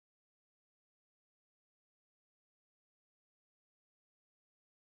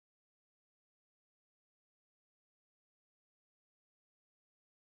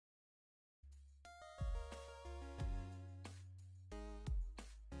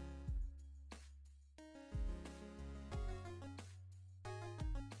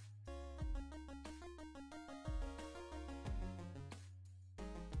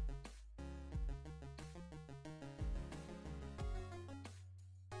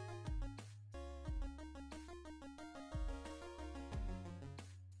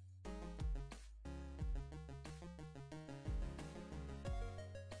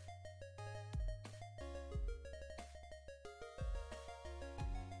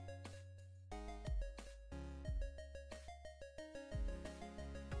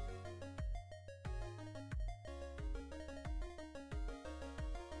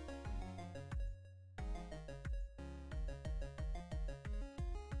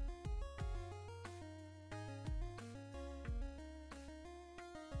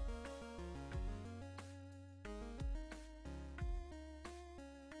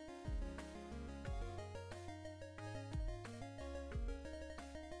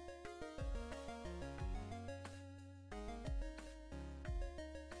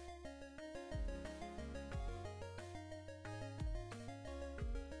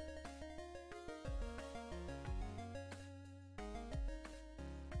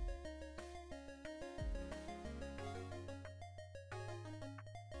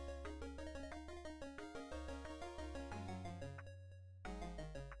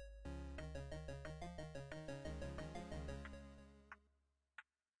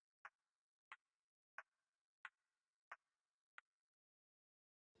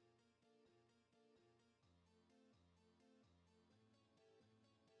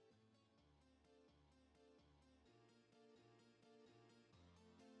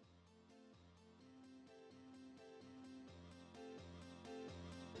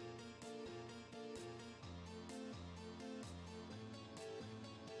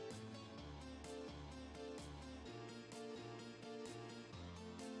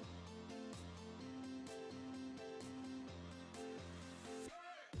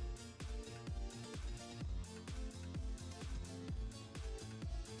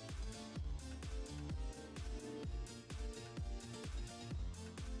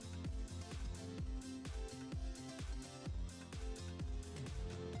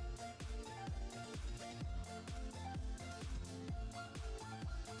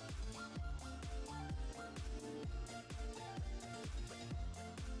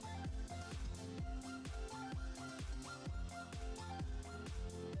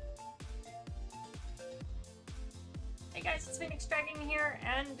It's Phoenix Dragon here,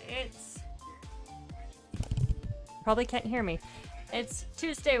 and it's... Probably can't hear me. It's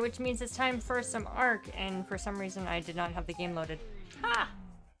Tuesday, which means it's time for some Ark, and for some reason I did not have the game loaded. Ha!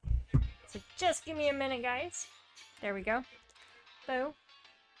 So just give me a minute, guys. There we go. Boo.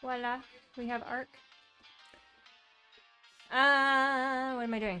 Voila. We have Ark. What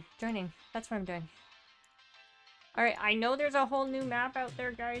am I doing? Joining. That's what I'm doing. Alright, I know there's a whole new map out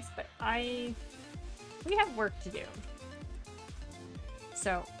there, guys, but we have work to do.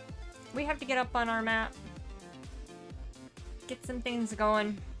 So, we have to get up on our map. Get some things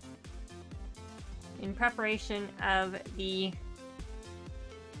going. In preparation of the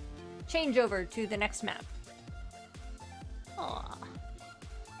changeover to the next map. Aww.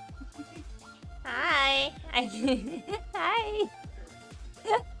 Hi! Hi!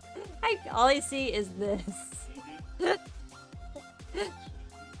 All I see is this.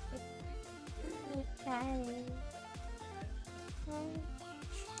 Hi.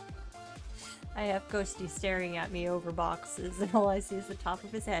 I have Ghosty staring at me over boxes, and all I see is the top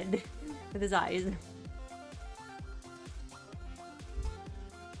of his head with his eyes.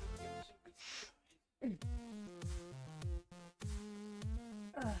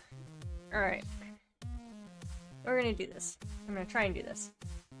 Alright. We're gonna do this. I'm gonna try and do this.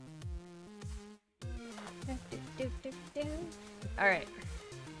 Alright.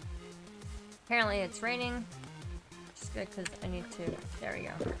 Apparently it's raining. Which is good because I need to... There we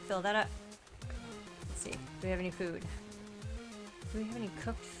go. Fill that up. Let's see. Do we have any food? Do we have any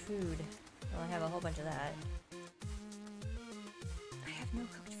cooked food? Well, I have a whole bunch of that. I have no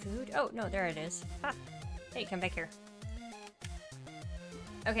cooked food? Oh, no, there it is. Ha! Hey, come back here.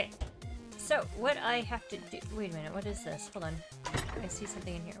 Okay. So, what I have to do... Wait a minute, what is this? Hold on. I see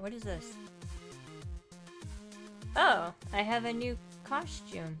something in here. What is this? Oh, I have a new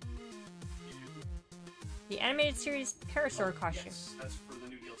costume. The animated series Parasaur costume. Yes, that's for the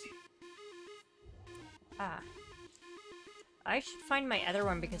new DLC. Ah. I should find my other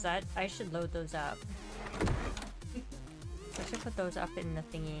one because I should load those up. I should put those up in the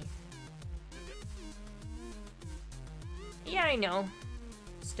thingy. Yeah, I know.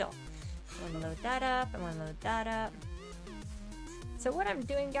 Still. I want to load that up. I want to load that up. So what I'm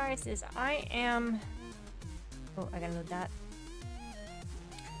doing, guys, is I am... Oh, I gotta load that.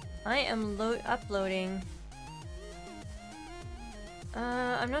 I am uploading...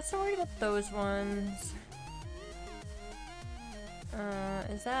 I'm not so worried about those ones.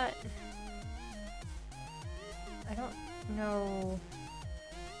 Is that... I don't know...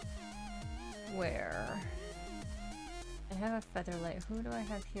 where... I have a Featherlight. Who do I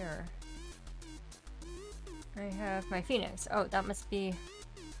have here? I have my Phoenix. Oh, that must be...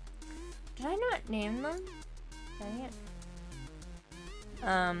 Did I not name them? Dang it.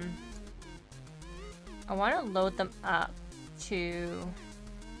 I want to load them up to...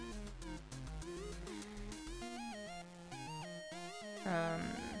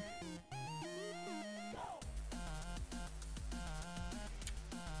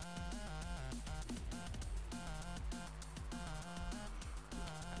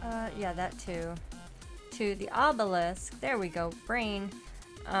 yeah, that too. To the obelisk. There we go. Brain.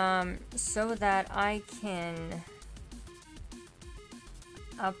 So that I can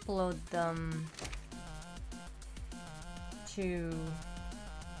upload them to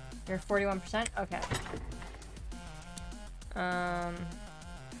your 41%? Okay. Oh,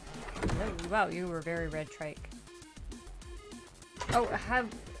 wow, you were very red trike. Oh,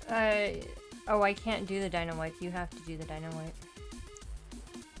 oh, I can't do the dino wipe. You have to do the dino wipe.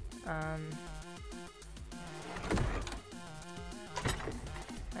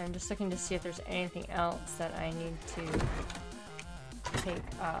 I'm just looking to see if there's anything else that I need to take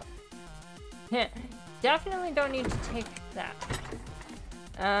up. Definitely don't need to take that.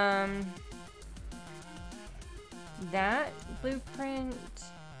 That blueprint...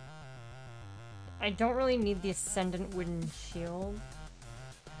 I don't really need the Ascendant wooden shield.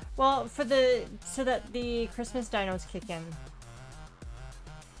 Well, for the... so that the Christmas dinos kick in.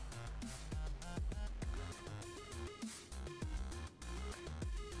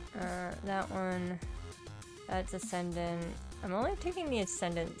 That one, that's Ascendant. I'm only taking the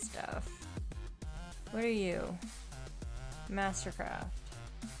Ascendant stuff. What are you? Mastercraft.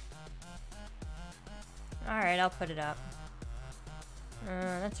 Alright, I'll put it up.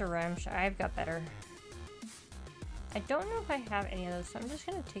 That's a Ramshot. I've got better. I don't know if I have any of those, so I'm just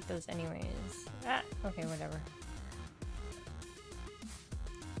gonna take those anyways. Ah, okay, whatever.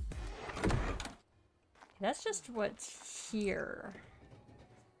 That's just what's here.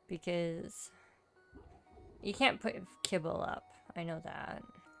 Because you can't put kibble up. I know that.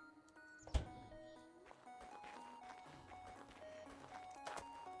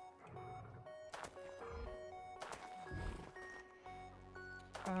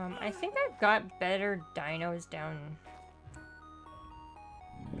 I think I've got better dinos down.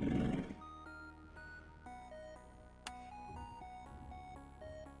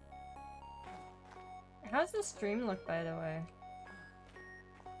 How's the stream look, by the way?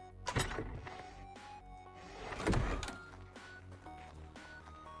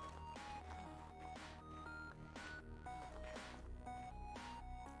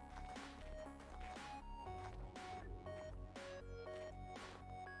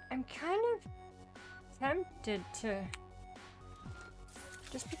 I'm kind of tempted to...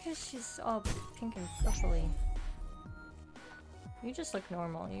 Just because she's all pink and purpley. You just look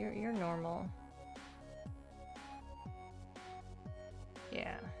normal. You're normal.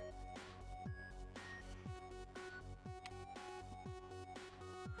 Yeah.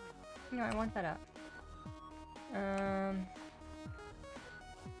 No, I want that up.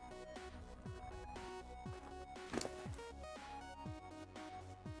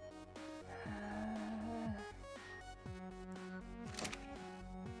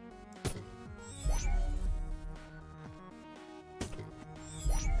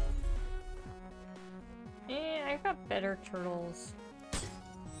 I've got better turtles.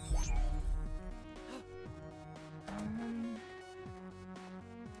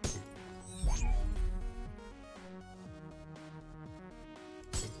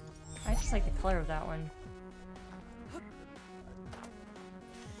 I just like the color of that one.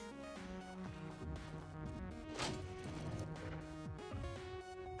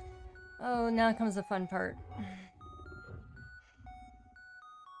 Oh, now comes the fun part.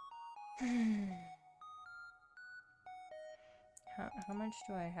 How much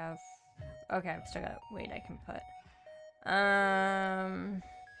do I have? Okay, I've still got weight I can put.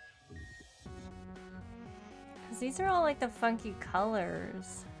 Because these are all like the funky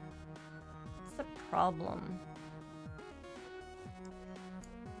colors. What's the problem?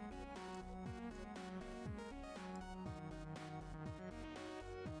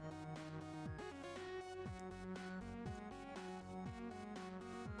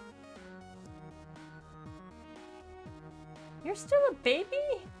 You're still a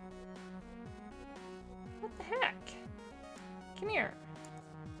baby? What the heck? Come here.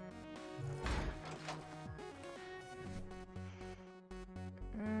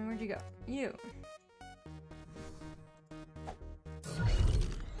 Where'd you go? You.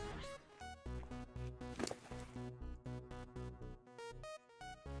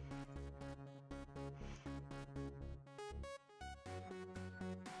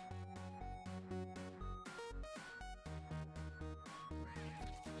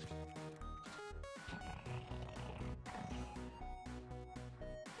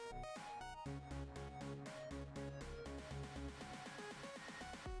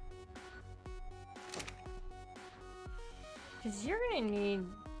 Because you're gonna need...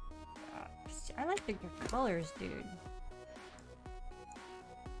 I like the colors, dude.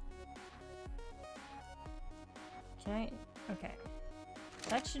 Can I... Okay.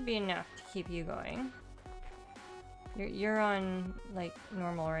 That should be enough to keep you going. You're on, like,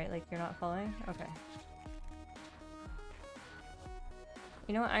 normal, right? Like, you're not following? Okay.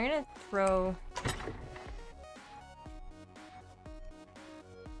 You know what? I'm gonna throw...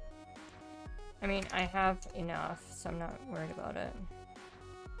 I mean, I have enough, so I'm not worried about it.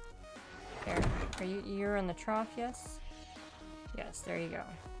 There. You're on the trough, yes? Yes, there you go.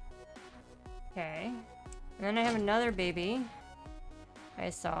 Okay. And then I have another baby.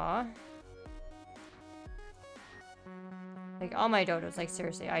 I saw. Like, all my dodos, like,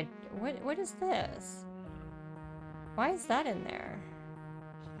 seriously, what is this? Why is that in there?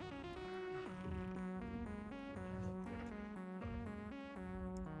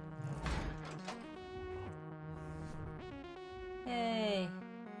 Hey.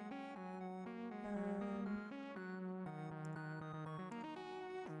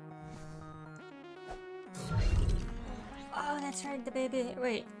 Oh, that's right, the baby.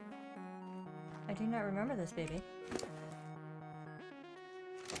 Wait. I do not remember this baby.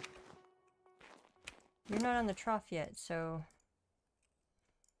 You're not on the trough yet, so...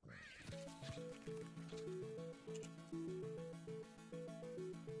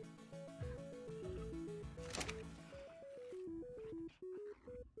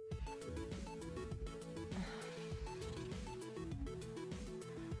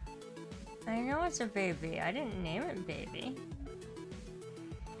 I know it's a baby. I didn't name it baby.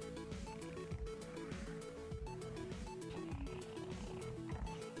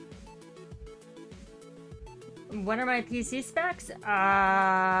 What are my PC specs?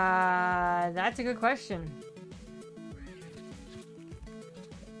 That's a good question.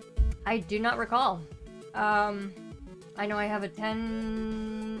 I do not recall. I know I have a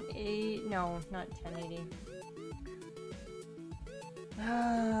 10 No, not 1080.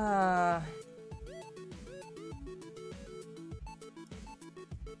 Ah.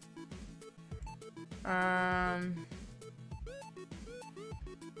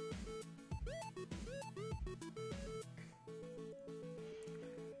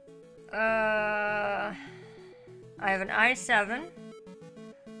 I have an i7,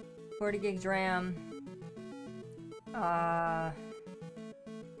 40 gigs RAM,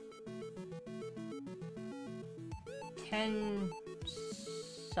 10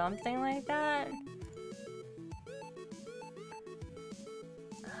 something like that.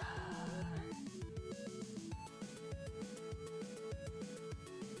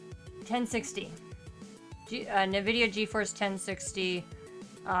 1060. NVIDIA GeForce 1060.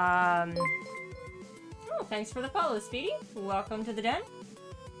 Oh, thanks for the follow, Speedy. Welcome to the den.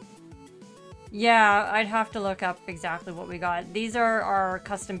 Yeah, I'd have to look up exactly what we got. These are our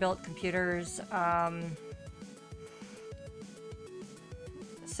custom-built computers.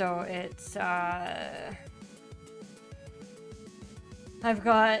 So it's, I've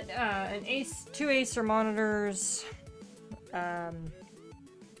got two Acer monitors,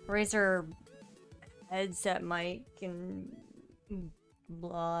 Razer headset mic, and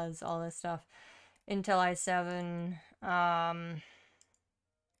blahs, all this stuff. Intel i7,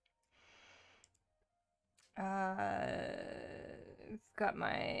 got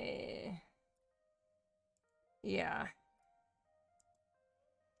my, yeah.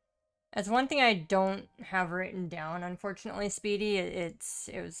 That's one thing I don't have written down, unfortunately, Speedy. It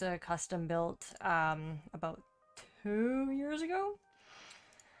was a custom built, about 2 years ago.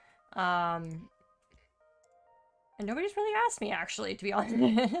 And nobody's really asked me, actually, to be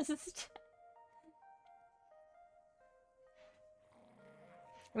honest.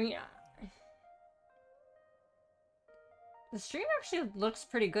 I mean, the stream actually looks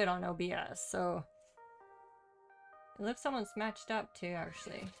pretty good on OBS, so it looks almost matched up too,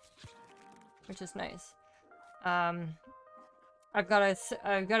 actually, which is nice. I've got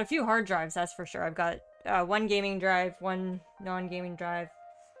a few hard drives, that's for sure. I've got one gaming drive, one non-gaming drive,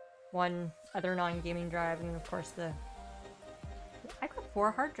 one other non-gaming drive, and of course I've got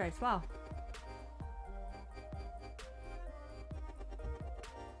 4 hard drives. Wow.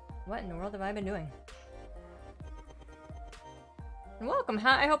 What in the world have I been doing? And welcome.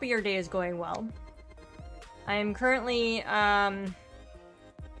 I hope your day is going well. I am currently trying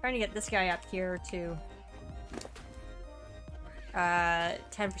to get this guy up here to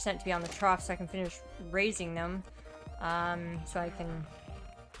 10% to be on the trough so I can finish raising them. So I can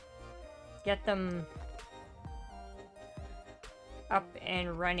get them up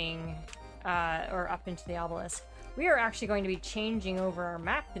and running, or up into the obelisk. We are actually going to be changing over our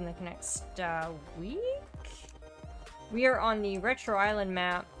map in the next week. We are on the Retro Island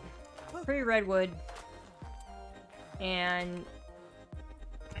map, pre-Redwood, and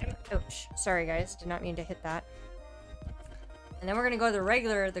ouch, sorry guys, did not mean to hit that. And then we're gonna go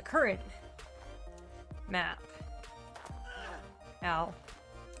to the current map. Ow.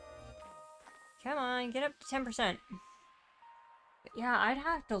 Come on, get up to 10%. But yeah, I'd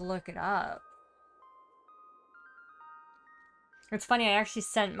have to look it up. It's funny, I actually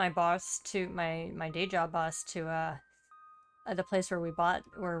sent my boss to my day job boss to the place where we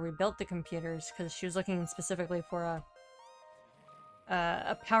built the computers, because she was looking specifically for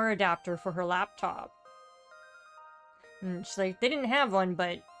a power adapter for her laptop. And she's like, they didn't have one,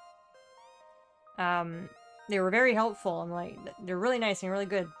 but they were very helpful. I'm like, they're really nice and really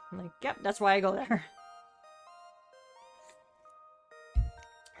good. I'm like, yep, that's why I go there.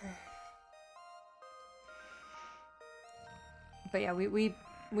 But yeah, we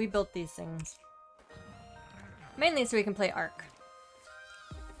built these things mainly so we can play Ark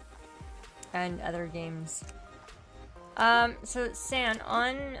and other games. So San,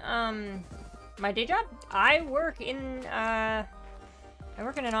 on my day job, I work in an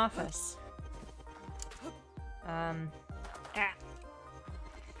office.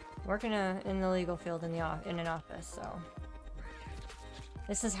 Work in the legal field in an office. So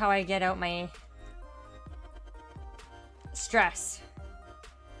this is how I get out my stress,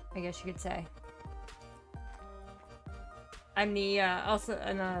 I guess you could say. I'm the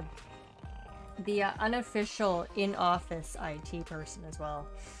the unofficial in-office IT person as well.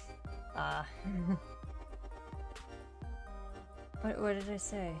 What did I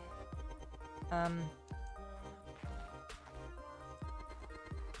say?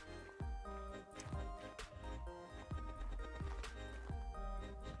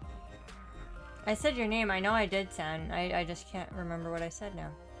 I said your name. I know I did, San. I just can't remember what I said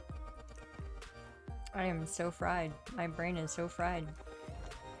now. I am so fried. My brain is so fried.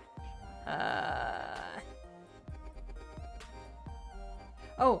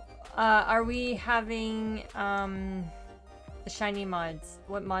 Are we having, the shiny mods?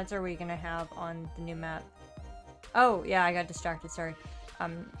 What mods are we gonna have on the new map? Oh, yeah, I got distracted, sorry.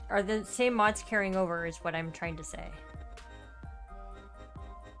 Are the same mods carrying over is what I'm trying to say.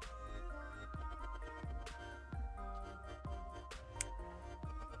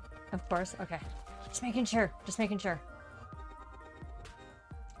 Of course, okay. Just making sure, just making sure.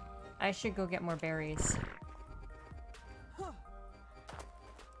 I should go get more berries.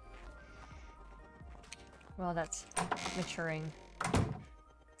 Well, that's maturing.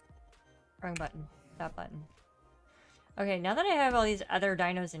 Wrong button. That button. Okay, now that I have all these other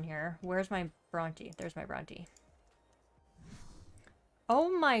dinos in here, where's my Bronte? There's my Bronte. Oh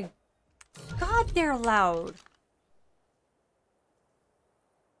my god, they're loud!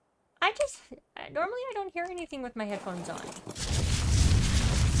 Normally I don't hear anything with my headphones on.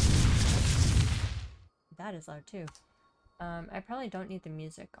 That is loud too. I probably don't need the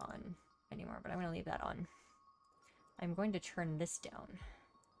music on anymore, but I'm gonna leave that on. I'm going to turn this down.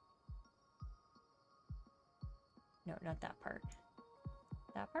 No, not that part.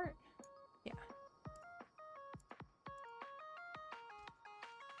 That part? Yeah.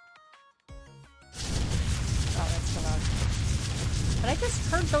 Oh, that's so loud. But I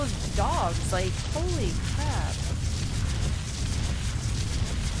just heard those dogs, like, holy crap.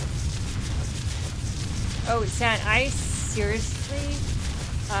 Oh, San, I seriously,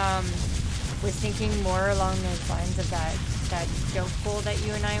 was thinking more along those lines of that joke pool that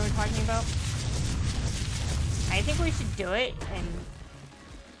you and I were talking about. I think we should do it and,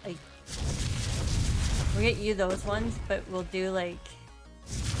 like, we'll get you those ones, but we'll do, like,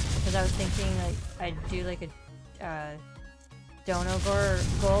 because I was thinking, like, I'd do, like, a, dono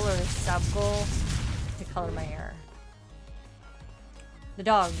goal or a sub goal to color my hair. The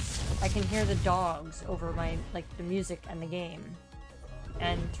dogs. I can hear the dogs over my, like, the music and the game.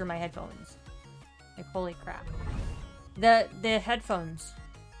 And through my headphones. Like, holy crap. The headphones.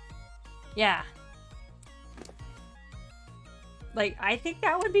 Yeah. Like, I think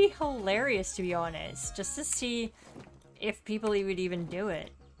that would be hilarious, to be honest. Just to see if people would even do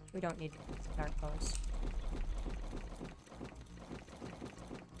it. We don't need dark clothes.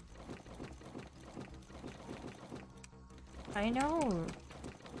 I know.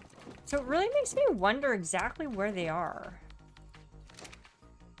 So it really makes me wonder exactly where they are.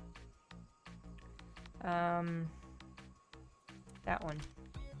 That one.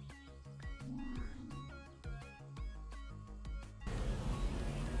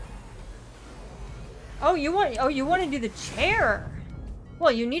 Oh, you want to do the chair?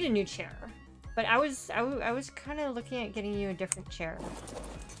 Well, you need a new chair. But I was kind of looking at getting you a different chair.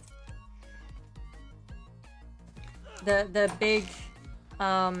 The big,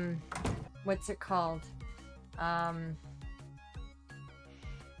 what's it called? Hold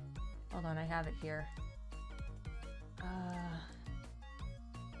on, I have it here.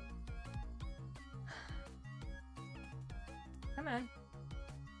 Come on.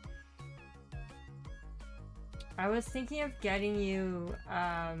 I was thinking of getting you,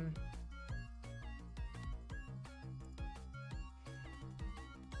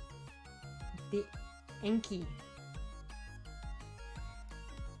 the Inky.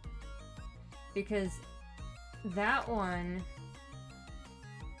 Because that one,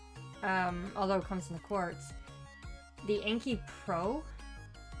 although it comes in the quartz, the Inky Pro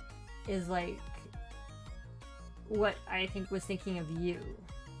is like what I think was thinking of you.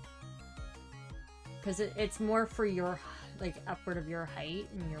 Because it's more for your, like, upward of your height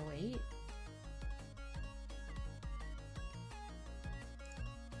and your weight.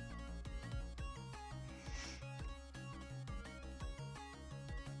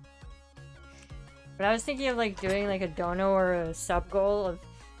 But I was thinking of, like, doing, like, a dono or a sub goal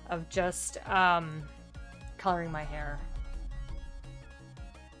of just, coloring my hair.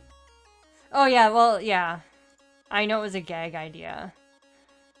 Oh, yeah, well, yeah. I know it was a gag idea.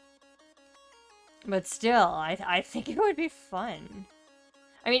 But still, I think it would be fun.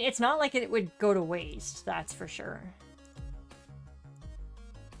 I mean, it's not like it would go to waste, that's for sure.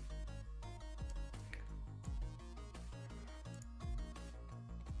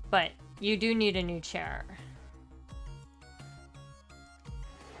 But you do need a new chair.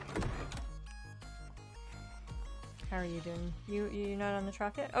 How are you doing? You're not on the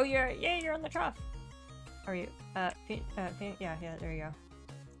trough yet? Oh, you're on the trough. How are you? Yeah, there you go.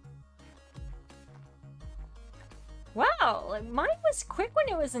 Wow, like mine was quick when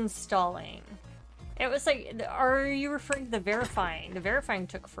it was installing. It was like, are you referring to the verifying? The verifying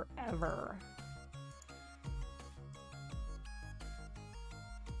took forever.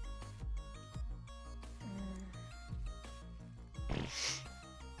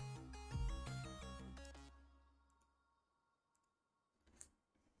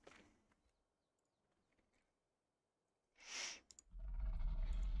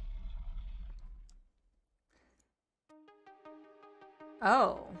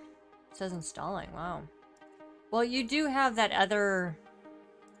 Oh. It says installing. Wow. Well, you do have that other...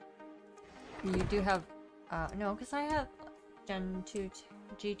 You do have... no, because I have Gen 2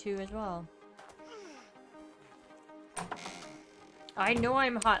 G2 as well. I know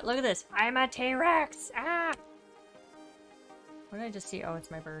I'm hot. Look at this. I'm a T-Rex! Ah! What did I just see? Oh,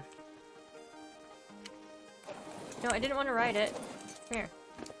 it's my bird. No, I didn't want to ride it. Come here.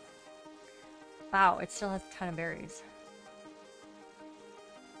 Wow, it still has a ton of berries.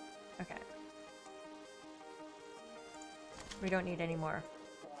 Okay. We don't need any more.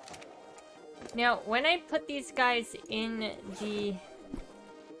 Now, when I put these guys in the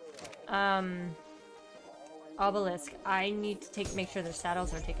obelisk, I need to make sure their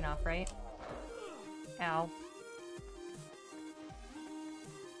saddles are taken off, right? Ow.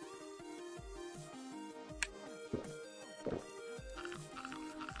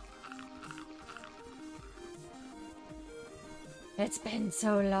 It's been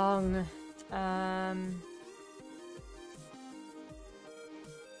so long.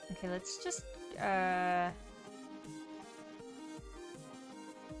 Okay, let's just,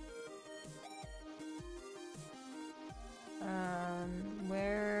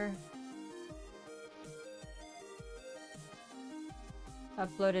 where...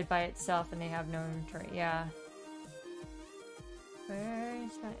 Uploaded by itself and they have no inventory, yeah. Where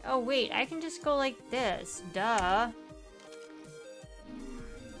is my... Oh, wait, I can just go like this, duh.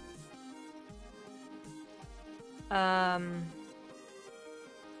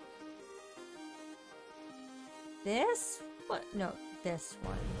 This? What? No, this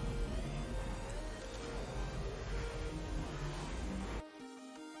one.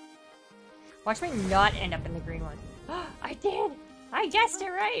 Watch me not end up in the green one. I did! I guessed it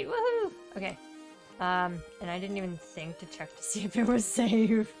right! Woohoo! Okay. And I didn't even think to check to see if it was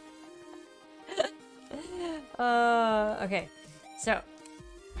safe. Okay. So.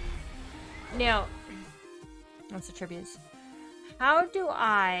 Now. What's the tributes? How do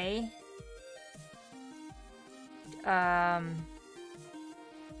I...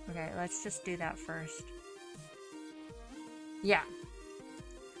 Okay, let's just do that first. Yeah.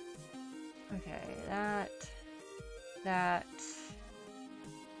 Okay, that...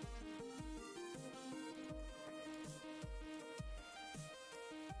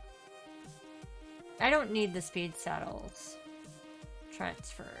 I don't need the speed saddles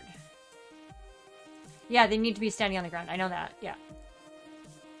transferred. Yeah, they need to be standing on the ground. I know that, yeah.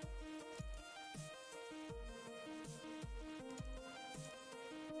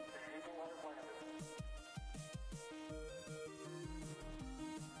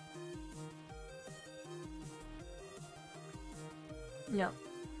 No.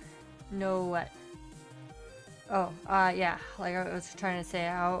 No what? Oh, yeah. Like I was trying to say,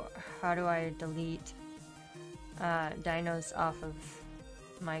 how do I delete dinos off of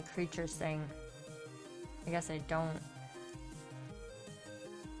my creatures thing? I guess I don't.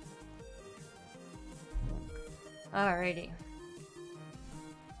 Alrighty.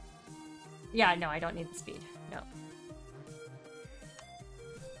 Yeah, no, I don't need the speed. No.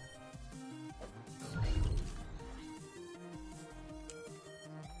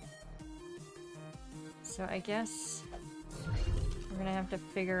 So I guess we're gonna have to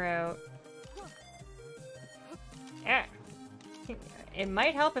figure out... Yeah. It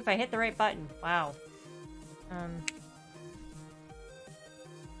might help if I hit the right button. Wow.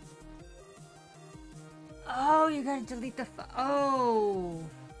 Oh, you gotta delete the... Oh!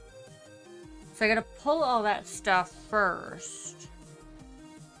 So I gotta pull all that stuff first.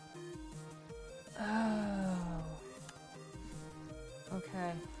 Oh.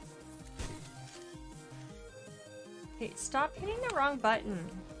 Okay. Okay, stop hitting the wrong button.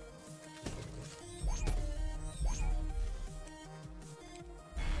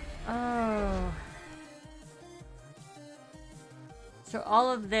 Oh. So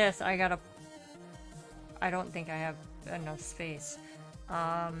all of this, I gotta... I don't think I have enough space.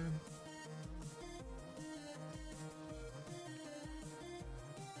 Oh,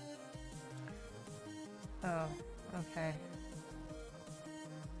 okay.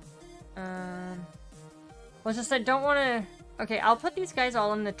 Well, just I don't want to... Okay, I'll put these guys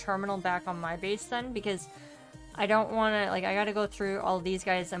all in the terminal back on my base then, because I don't want to... Like, I gotta go through all these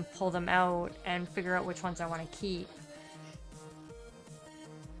guys and pull them out and figure out which ones I want to keep.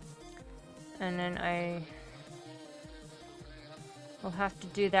 And then We'll have to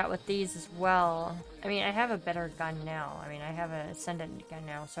do that with these as well. I mean, I have a better gun now. I mean, I have a Ascendant gun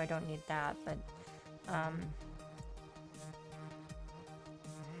now, so I don't need that, but,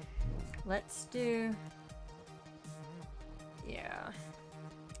 let's do... Yeah.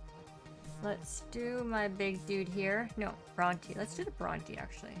 Let's do my big dude here. No, Bronte. Let's do the Bronte,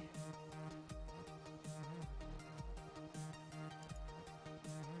 actually.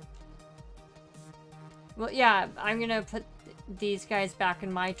 Well, yeah, I'm gonna put these guys back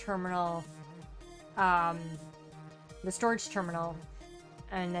in my terminal, the storage terminal,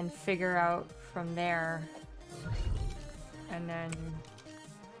 and then figure out from there. And then...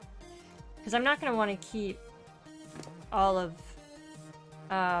 Because I'm not gonna want to keep all of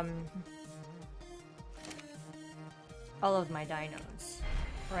my dinos,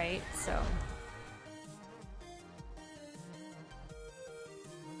 right? So...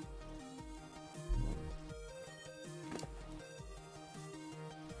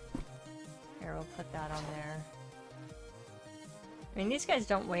 Here, we'll put that on there. I mean, these guys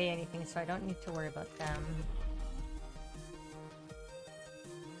don't weigh anything, so I don't need to worry about them.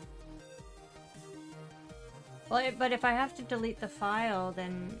 Well, but if I have to delete the file,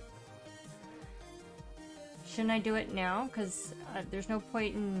 then... Shouldn't I do it now? Because there's no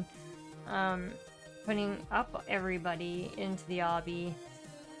point in putting up everybody into the obby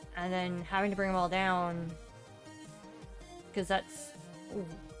and then having to bring them all down. Because that's... Ooh.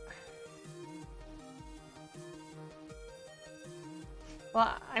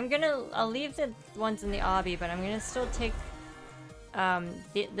 Well, I'll leave the ones in the obby, but I'm gonna still take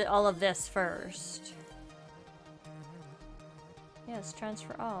all of this first. Yes,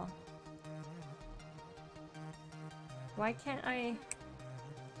 transfer all. Why can't I?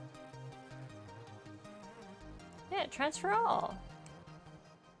 Yeah, transfer all.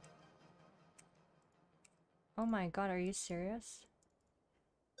 Oh my god, are you serious?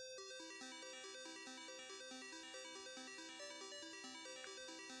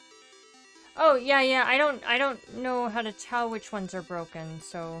 Oh, yeah, I don't know how to tell which ones are broken,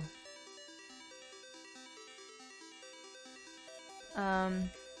 so...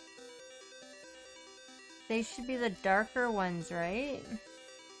 They should be the darker ones, right?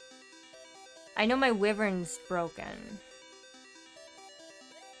 I know my Wyvern's broken.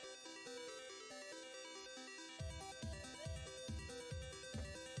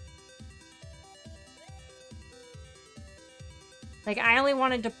 Like, I only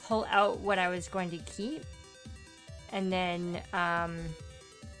wanted to pull out what I was going to keep. And then, God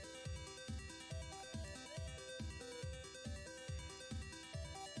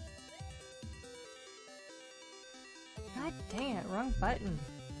dang it, wrong button.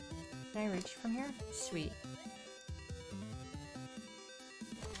 Can I reach from here? Sweet.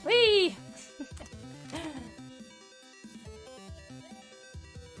 Whee!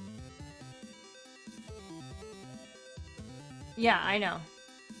 Yeah, I know.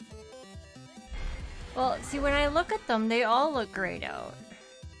 Well, see, when I look at them, they all look grayed out.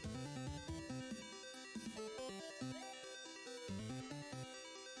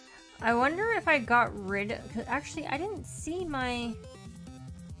 I wonder if I got rid of... 'cause actually, I didn't see my...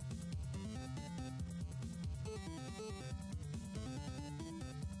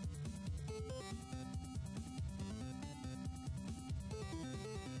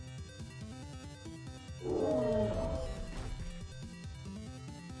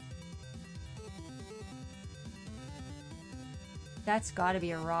 That's gotta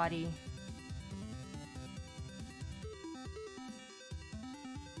be a Roddy.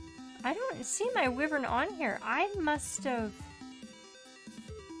 I don't see my Wyvern on here. I must have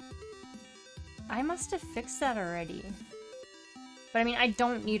fixed that already. But I mean, I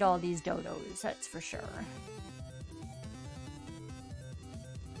don't need all these dodos, that's for sure.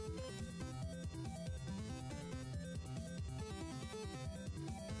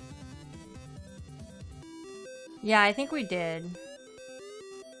 Yeah, I think we did.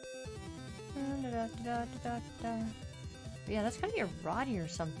 Yeah, that's gotta be a Roddy or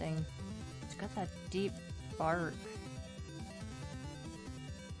something. It's got that deep bark.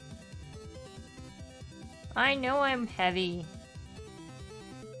 I know I'm heavy.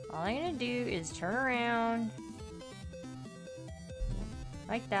 All I'm gonna do is turn around.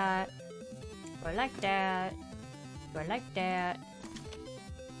 Like that. Or like that. Or like that.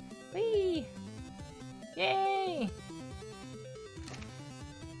 Whee! Yay!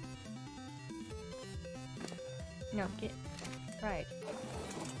 No, get right.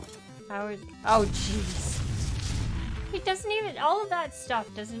 How is? Oh, jeez. He doesn't even. All of that stuff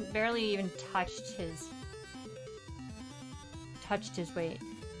doesn't barely even touched his weight.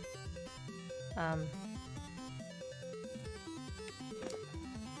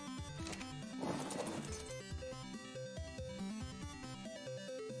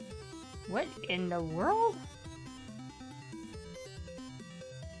 What in the world?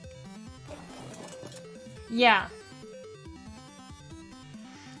 Yeah.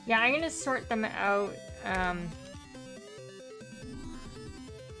 Yeah, I'm gonna sort them out.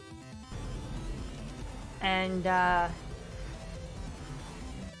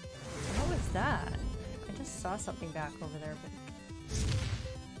 What was that? I just saw something back over there, but...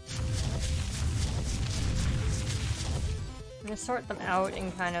 I'm gonna sort them out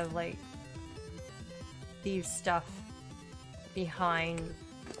and kind of like leave stuff behind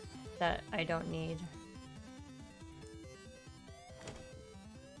that I don't need.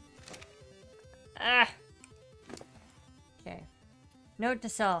 Ah! Okay. Note to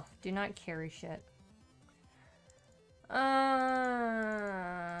self, do not carry shit.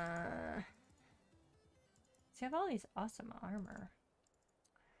 So you have all these awesome armor.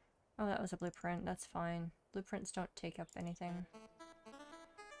 Oh, that was a blueprint. That's fine. Blueprints don't take up anything.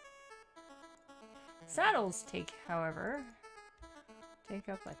 Saddles however, take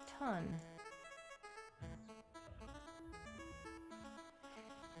up a ton.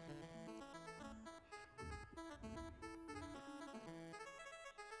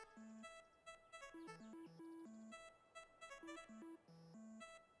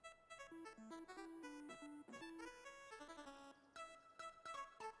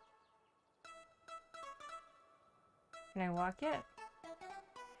 Can I walk it?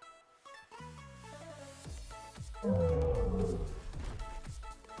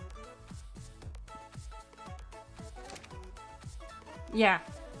 Yeah.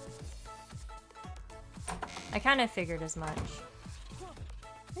 I kind of figured as much.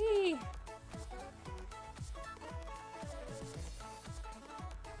 Whee!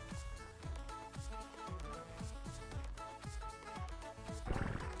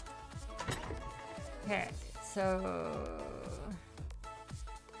 Okay, so...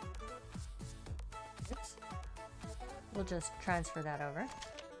 Oops. We'll just transfer that over.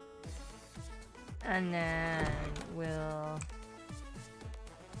 And then we'll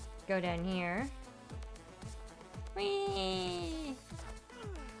go down here. Whee!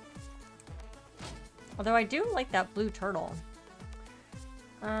 Although I do like that blue turtle.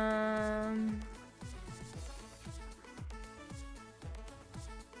 I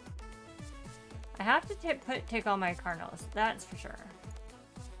have to take all my Carnos, that's for sure.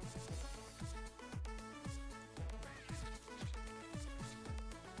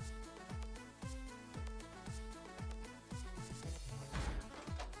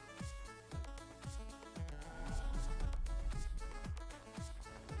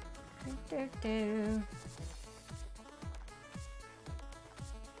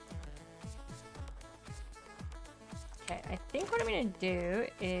 Okay, I think what I'm gonna do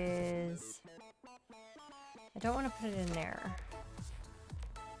is... I don't want to put it in there.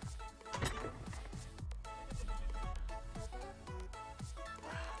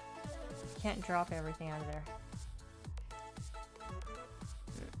 Can't drop everything out of there.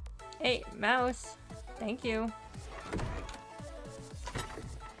 Hey, mouse! Thank you.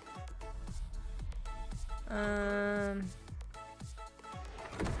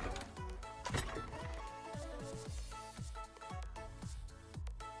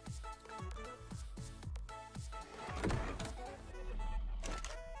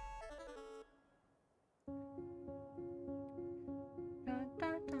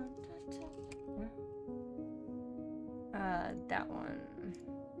 That one.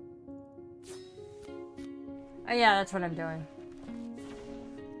 Oh yeah, that's what I'm doing.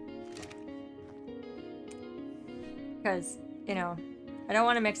 Because, you know, I don't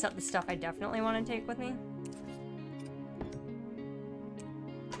want to mix up the stuff I definitely want to take with me.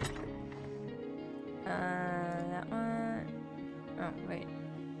 That one. Oh, wait.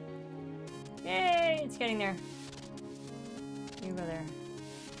 Yay, it's getting there. You go there.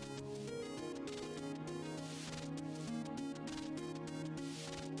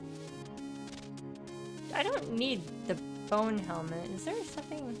 I don't need the bone helmet. Is there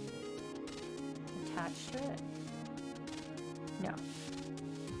something attached to it? No.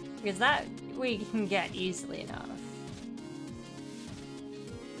 Because that we can get easily enough.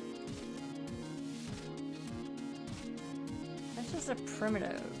 That's just a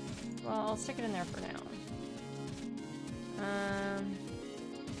primitive. Well, I'll stick it in there for now.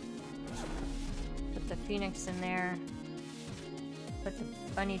 Put the phoenix in there. Put the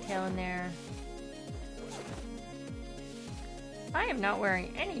bunny tail in there. I am not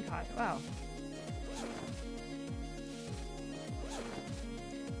wearing any costume. Wow.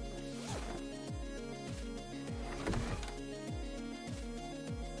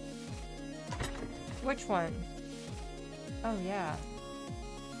 Which one? Oh, yeah.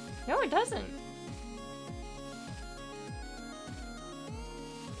 No, it doesn't.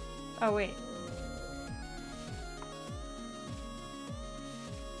 Oh, wait.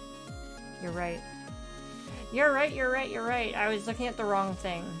 You're right. You're right, you're right, you're right. I was looking at the wrong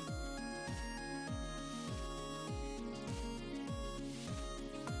thing.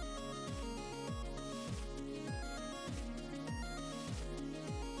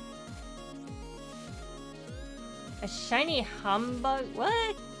 A shiny humbug?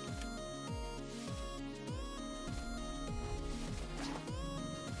 What?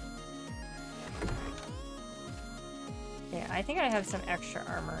 Yeah, I think I have some extra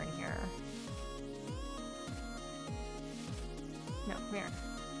armor in here. No, come here.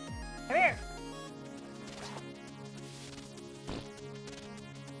 Come here!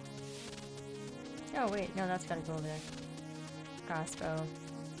 Oh, wait. No, that's gotta go there. Crossbow.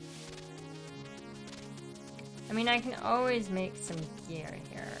 I mean, I can always make some gear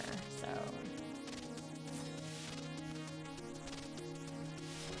here, so...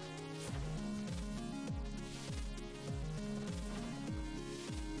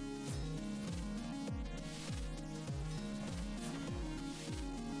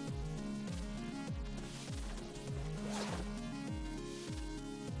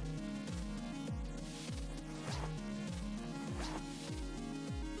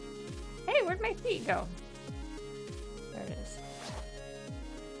 Hey, where'd my feet go? There it is.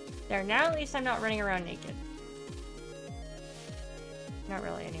 There, now at least I'm not running around naked. Not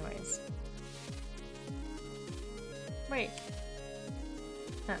really, anyways. Wait.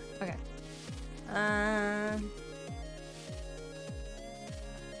 Huh, okay. I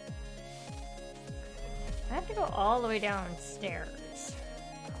have to go all the way downstairs.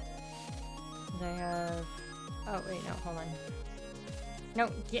 I have... Oh, wait, no, hold on. No,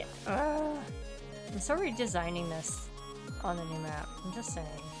 get... I'm so redesigning this on the new map. I'm just saying.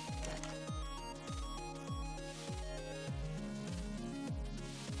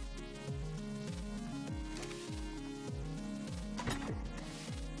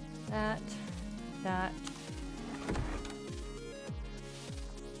 That.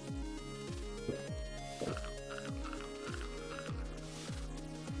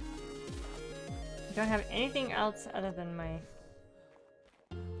 I don't have anything else other than my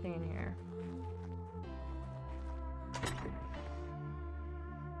thing in here.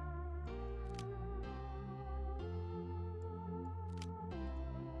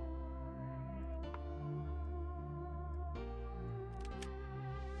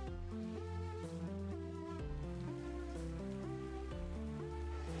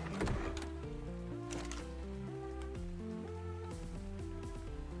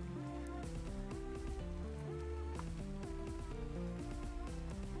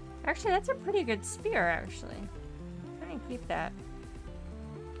 Actually, that's a pretty good spear, actually. I'm gonna keep that.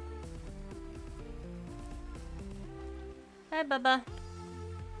 Hi, Bubba.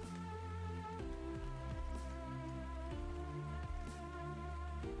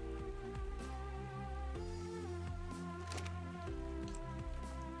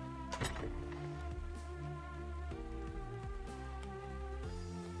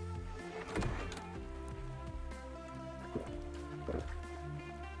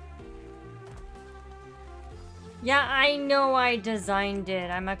 Yeah, I know I designed it.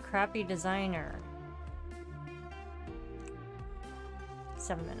 I'm a crappy designer.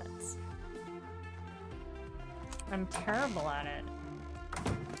 7 minutes. I'm terrible at it.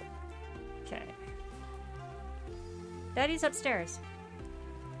 Okay. Daddy's upstairs.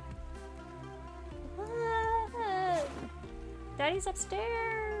 What? Daddy's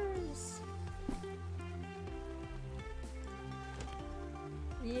upstairs.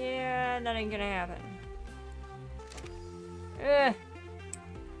 Yeah, that ain't gonna happen. Ugh.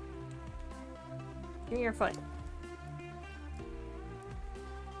 Give me your foot.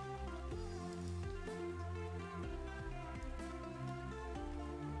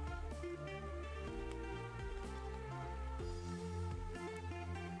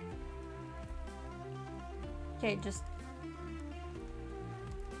 Okay, just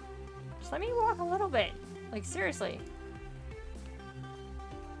let me walk a little bit. Like, seriously.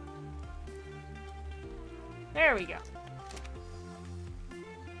 There we go.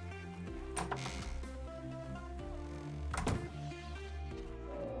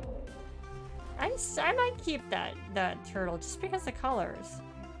 I might keep that turtle just because the colors.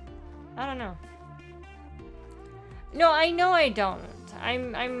 I don't know. No, I know I don't.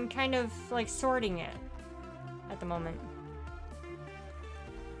 I'm kind of like sorting it at the moment.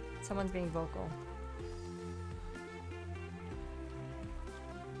 Someone's being vocal.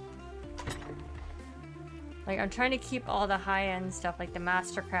 Like, I'm trying to keep all the high-end stuff, like the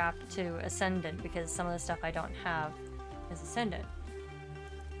Mastercraft, to Ascendant, because some of the stuff I don't have is Ascendant.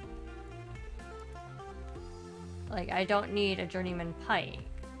 Like, I don't need a Journeyman Pike.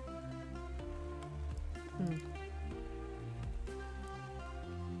 I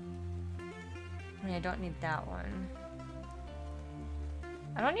mean, I don't need that one.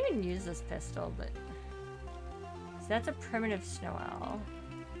 I don't even use this pistol, but... So that's a primitive snow owl.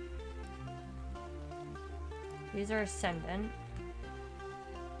 These are Ascendant.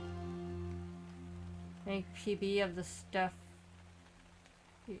 Make PB of the stuff.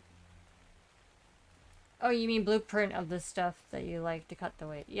 Oh, you mean blueprint of the stuff that you like to cut the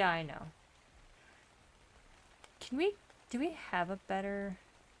weight. Yeah, I know. Do we have a better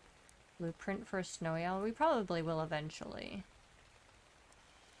blueprint for a snowy owl? We probably will eventually.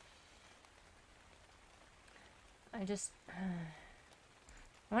 I just...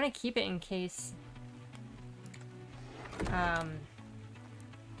 I want to keep it in case...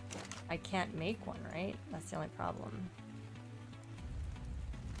 I can't make one, right? That's the only problem.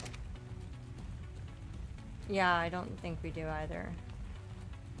 Yeah, I don't think we do either.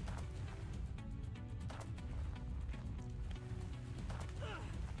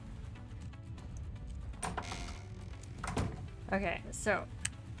 Okay, so...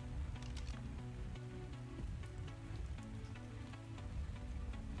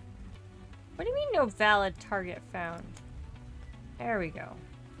 What do you mean no valid target found? There we go.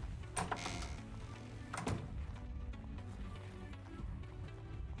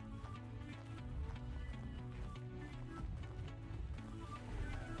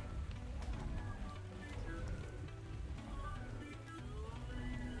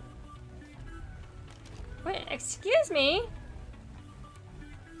 Wait, excuse me?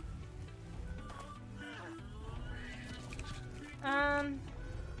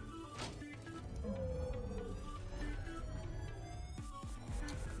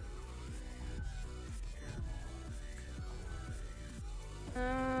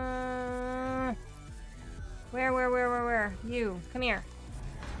 Where? You, come here.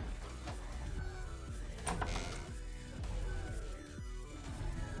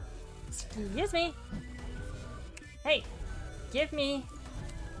 Excuse me. Hey, give me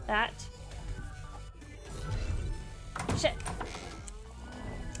that. Shit.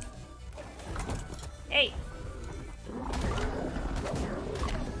 Hey.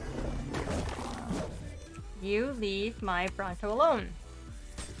 You leave my Bronto alone.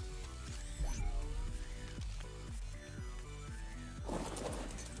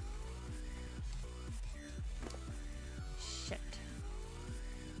 Shit.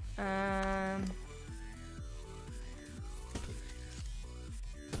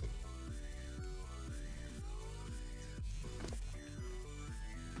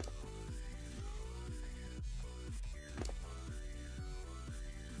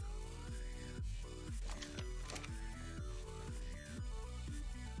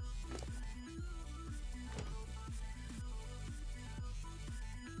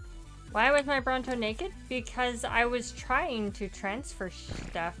 Why was my Bronto naked? Because I was trying to transfer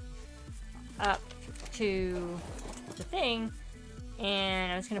stuff up to the thing,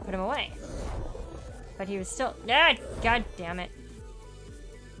 and I was gonna put him away. But he was still... Ah, God damn it.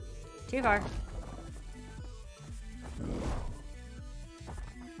 Too far.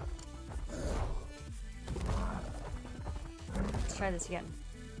 Let's try this again.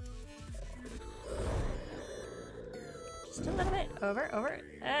 Just a little bit. Over,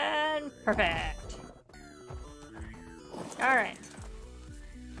 and perfect. Alright.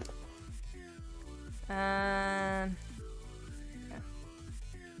 Yeah.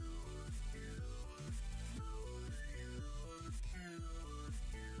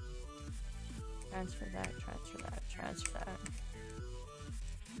 Transfer that, transfer that, transfer that.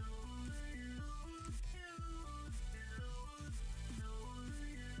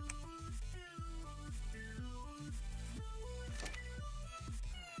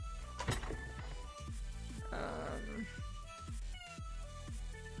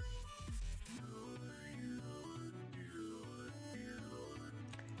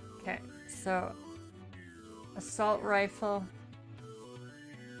 Okay, so assault rifle.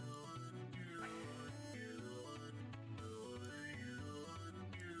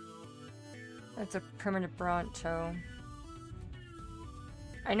 That's a primitive Bronto.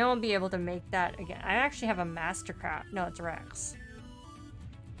 I know I'll be able to make that again. I actually have a Mastercraft. No, it's a Rex.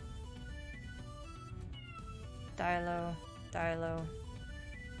 Dilo,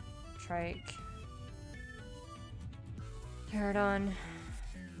 Trike, Pterodon,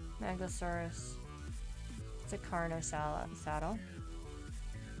 Megalosaurus. It's a Carno saddle.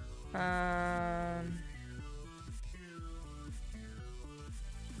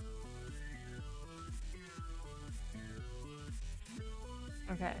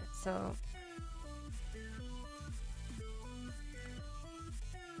 Okay, so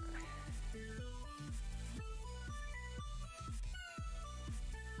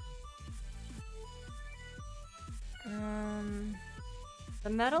the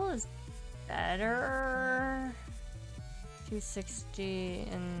metal is better. 260,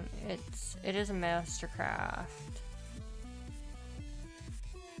 and it is a Mastercraft.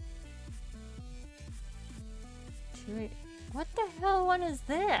 What the hell one is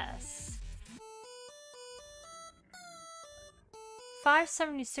this?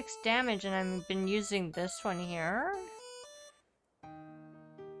 576 damage, and I've been using this one here?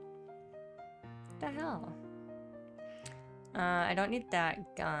 What the hell? I don't need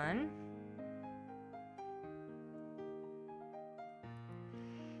that gun.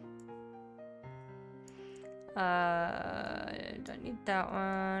 I don't need that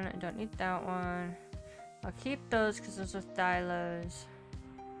one. I don't need that one. I'll keep those because those are Thylos. It's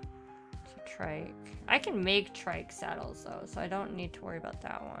a trike. I can make trike saddles though, so I don't need to worry about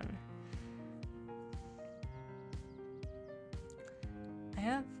that one. I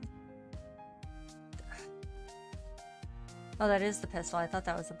have... Oh, that is the pistol. I thought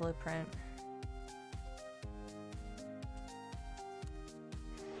that was the blueprint.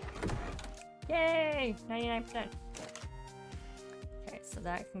 Yay! 99%. Okay, so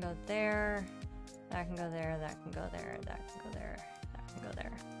that can go there. That can go there, that can go there, that can go there, that can go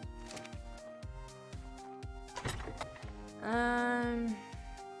there.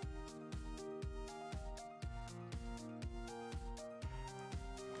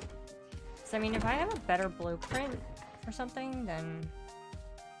 So I mean, if I have a better blueprint for something, then...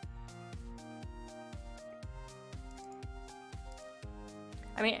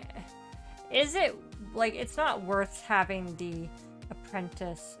 I mean, is it, like, it's not worth having the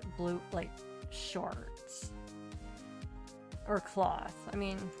apprentice shorts or cloth. I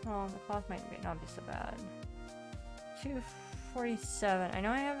mean, well, the cloth might not be so bad. 247. I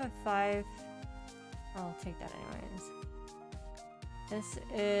know I have a 5. I'll take that anyways. This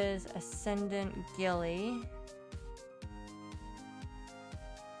is Ascendant Ghillie.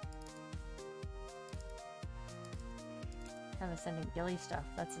 Have Ascendant Ghillie stuff.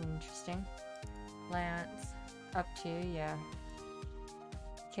 That's interesting. Lance. Up to, yeah.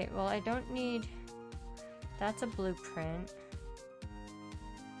 Okay, well, I don't need... That's a blueprint.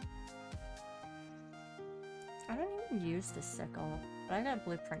 I don't even use the sickle, but I got a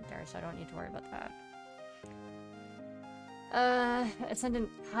blueprint there, so I don't need to worry about that. Ascendant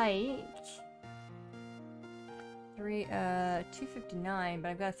Pike. 259,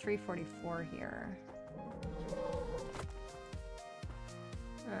 but I've got a 344 here.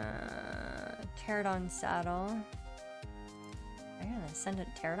 Pterodon Saddle. I got an Ascendant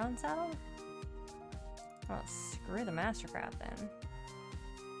Pterodon Saddle? Well, screw the Mastercraft then.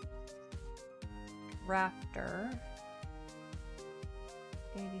 Raptor.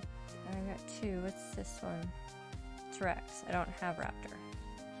 80. I got 2. What's this one? It's Rex. I don't have Raptor.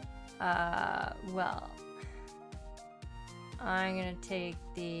 Well. I'm gonna take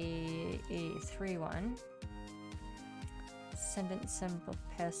the E3 one. Ascendant Simple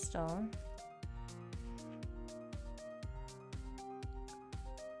Pistol.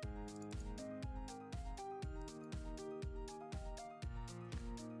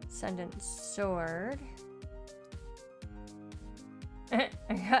 Ascendant Sword. I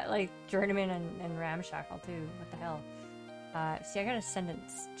got like Journeyman and Ramshackle too. What the hell? See, I got Ascendant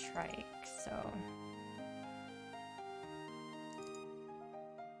Trike, so.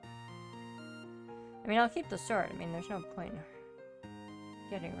 I mean, I'll keep the sword. I mean, there's no point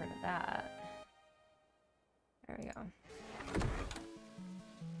getting rid of that. There we go.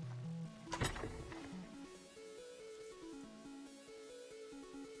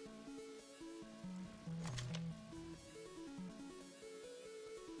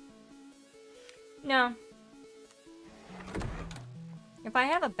 No. If I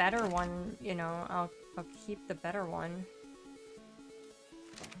have a better one, you know, I'll keep the better one.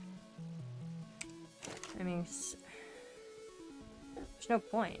 I mean, there's no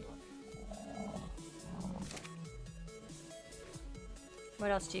point.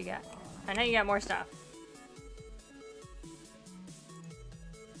 What else do you got? I know you got more stuff.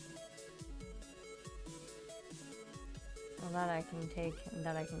 Well, that I can take, and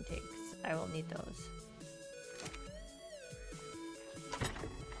that I can take. I will need those.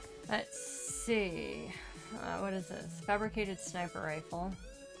 Let's see. What is this? Fabricated sniper rifle.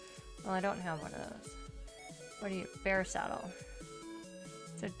 Well, I don't have one of those. What are you? Bear saddle.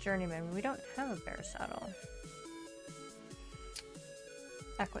 It's a journeyman. We don't have a bear saddle.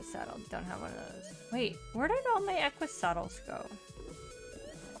 Equus saddle. Don't have one of those. Wait, where did all my Equus saddles go?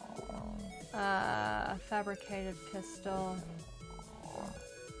 Fabricated pistol.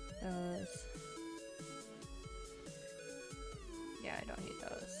 Those. Yeah, I don't need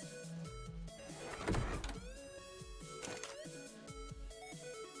those.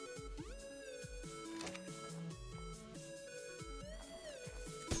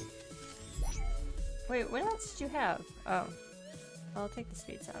 Wait, what else did you have? Oh. I'll take the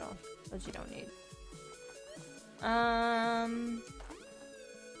speed saddle. Those you don't need.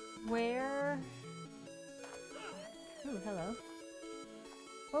 Where? Ooh, hello.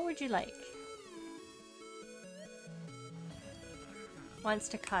 What would you like? Wants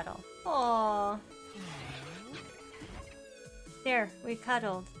to cuddle. Aww. There, we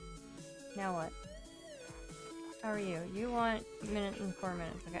cuddled. Now what? How are you? You want a minute and 4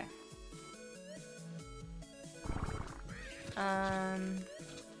 minutes. Okay.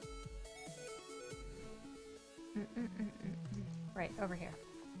 Right, over here.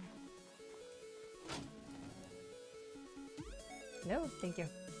 No, thank you.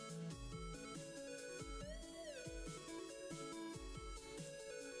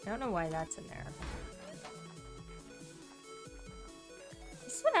 I don't know why that's in there.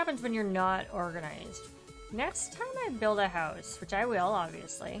 This is what happens when you're not organized. Next time I build a house, which I will,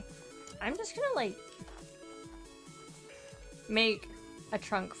 obviously, I'm just gonna, like, make a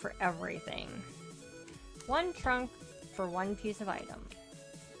trunk for everything. One trunk for one piece of item.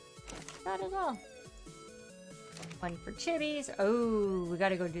 That is all. One for chibis. Oh, we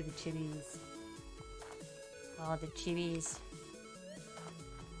gotta go do the chibis. Oh, the chibis.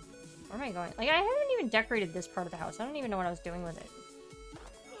 Where am I going? Like, I haven't even decorated this part of the house. I don't even know what I was doing with it.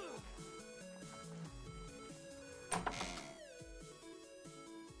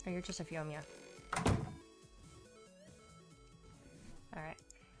 Oh, you're just a Fiomia. Alright.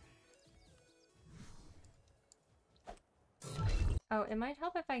 Oh, it might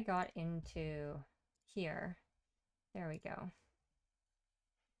help if I got into here. There we go.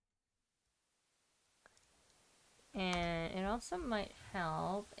 And it also might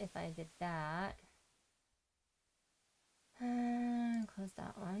help if I did that. Close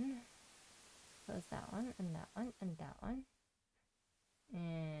that one. Close that one, and that one, and that one.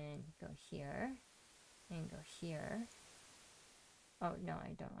 And go here. And go here. Oh, no,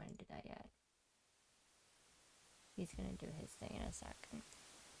 I don't want to do that yet. He's gonna do his thing in a second.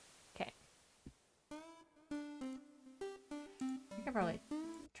 Okay. I could probably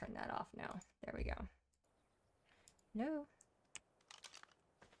turn that off now. There we go. No.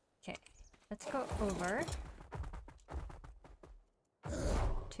 Okay, let's go over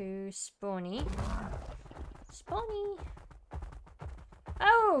to Spawny. Spawny!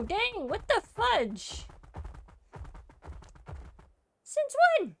 Oh, dang! What the fudge? Since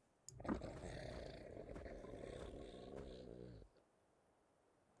when?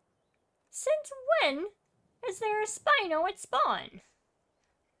 Since when is there a Spino at spawn?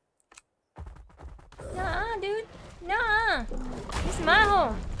 Nuh-uh, dude. Nuh-uh. This is my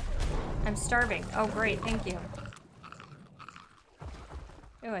home. I'm starving. Oh, great. Thank you.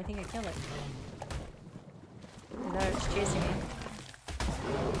 Oh, I think I killed it. I thought it was chasing me.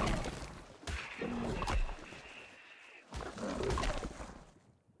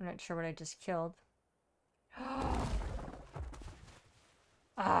 I'm not sure what I just killed.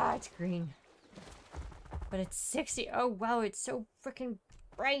 Ah, it's green. But it's 60. Oh, wow, it's so freaking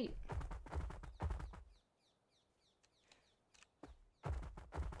bright.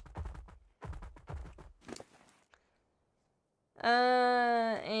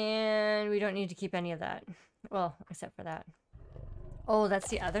 And we don't need to keep any of that. Well, except for that. Oh, that's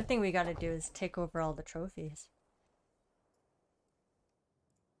the other thing we gotta do is take over all the trophies.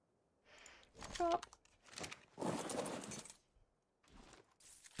 Chop.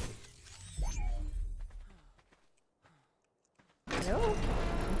 No?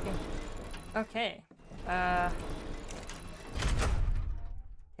 Okay.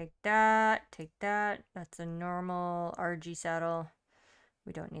 Take that, take that. That's a normal RG saddle.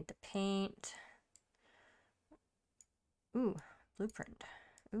 We don't need the paint. Ooh, blueprint.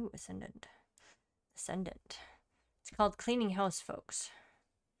 Ooh, ascendant. Ascendant. It's called cleaning house, folks.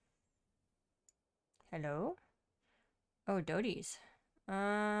 Hello? Oh, Doties.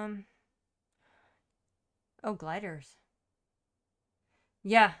 Oh, gliders.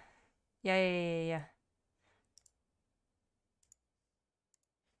 Yeah. Yeah.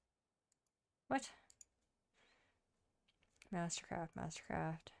 What? Mastercraft.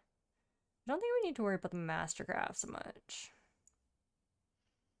 I don't think we need to worry about the Mastercraft so much.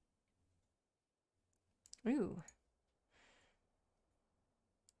 Ooh.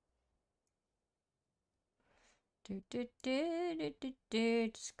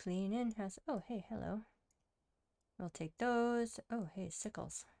 Just cleaning house. Oh, hey, hello. We'll take those. Oh, hey,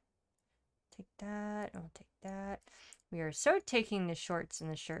 sickles. Take that. We'll take that. We are so taking the shorts and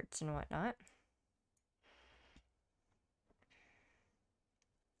the shirts and whatnot.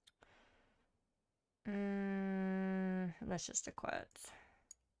 Let's just acquire.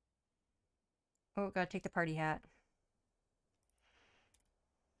 Oh, gotta take the party hat.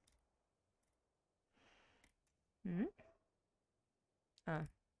 Hmm? Oh.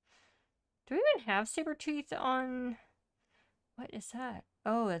 Do we even have saber tooth on? What is that?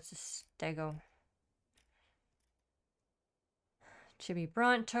 Oh, that's a stego. Chibi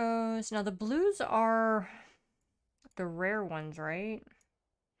Brontos. Now the blues are the rare ones, right?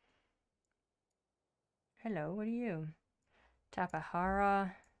 Hello, what are you?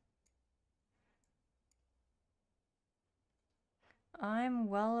 Tapahara. I'm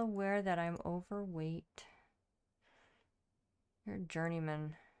well aware that I'm overweight. You're a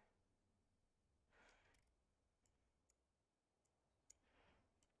journeyman.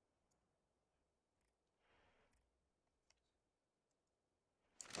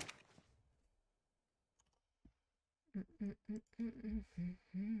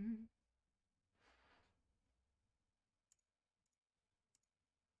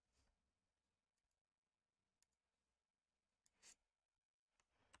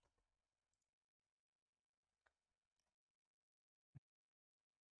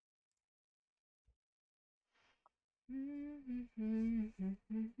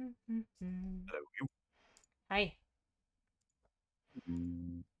 Hello, you. Hi.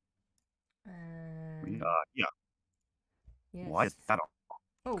 Yeah. Why is Yes. that on?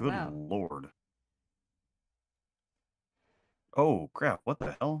 Oh, Good wow. lord. Oh, crap. What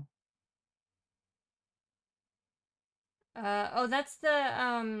the hell? Oh, that's the,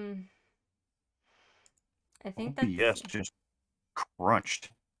 I think that's, OBS just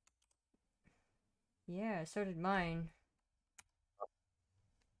crunched. yeah, so did mine.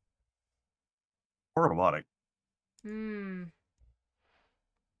 Poor robotic.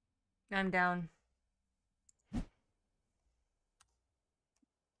 I'm down.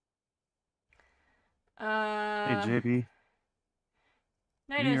 Hey, JP.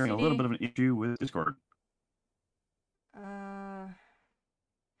 Night We are in a little OCD. bit of an issue with Discord.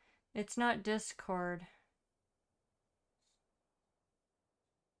 It's not Discord.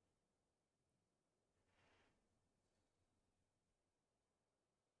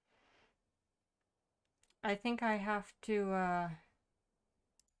 I think I have to,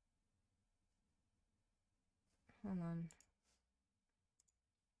 hold on.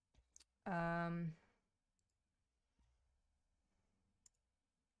 Um,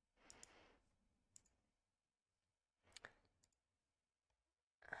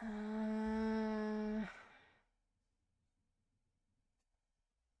 uh,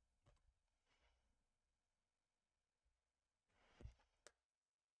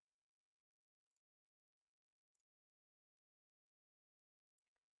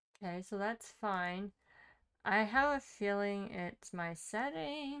 okay, so that's fine. I have a feeling it's my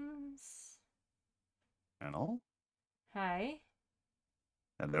settings. Channel? Hi.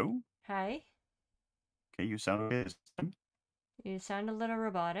 Hello? Hi. Okay, you sound okay this time? You sound a little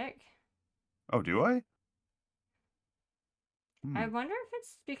robotic. Oh, do I? I wonder if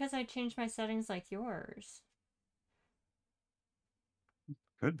it's because I changed my settings like yours.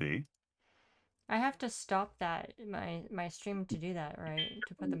 Could be. I have to stop that, my stream to do that, right?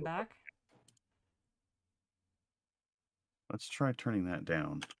 To put them back? Let's try turning that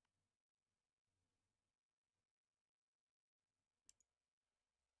down.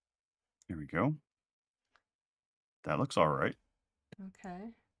 Here we go. That looks all right. Okay.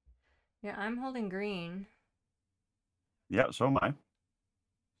 Yeah, I'm holding green. Yeah, so am I.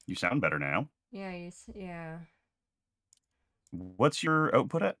 You sound better now. Yeah, yeah. What's your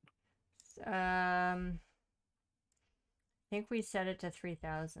output at? I think we set it to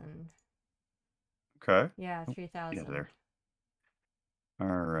 3,000. Okay. Yeah, Oh, yeah, 3,000. there. All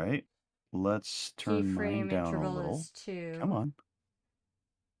right. Let's turn mine Keyframe down a interval little. is 2. Come on.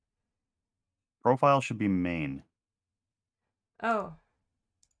 Profile should be main. Oh.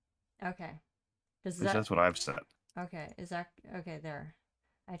 Okay. Does At least that... that's what I've set. Okay, is that... Okay, there.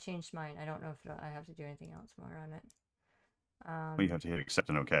 I changed mine. I don't know if I have to do anything else more on it. Well, you have to hit accept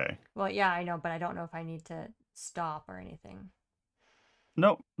and OK. Well, yeah, I know, but I don't know if I need to stop or anything.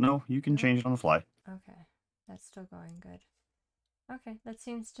 No, you can change it on the fly. Okay, that's still going good. Okay, that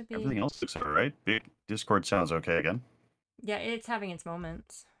seems to be... Everything else looks all right. Big Discord sounds okay again. Yeah, it's having its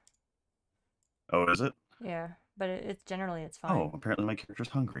moments. Oh, is it? Yeah, but it's generally it's fine. Oh, apparently my character's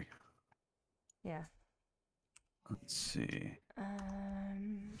hungry. Yeah. Let's see.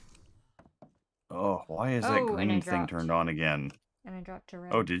 Um. Oh, why is that Oh, and I green thing dropped. turned on again? And I dropped to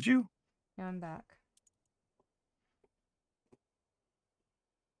red. Oh, did you? Now I'm back.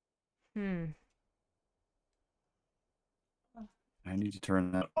 Hmm. I need to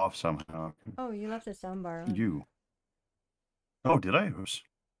turn that off somehow. Oh, you left the soundbar on. You. Oh, did I? Oops.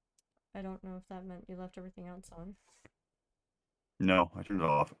 I don't know if that meant you left everything else on. No, I turned it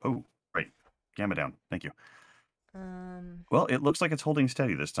off. Oh, right. Gamma down. Thank you. Um. Well, it looks like it's holding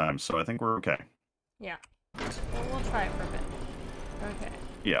steady this time, so I think we're okay. Yeah. Well, we'll try it for a bit. Okay.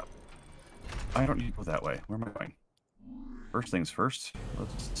 Yeah. I don't need to go that way. Where am I going? First things first.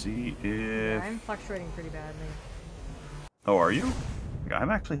 Let's see if... Yeah, I'm fluctuating pretty badly. Oh, are you? Yeah, I'm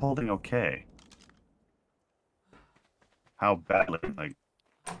actually holding okay. How badly? Like,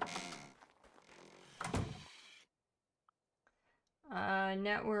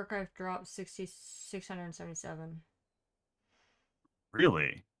 Network I've dropped 677.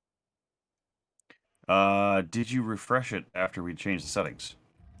 really? Did you refresh it after we changed the settings?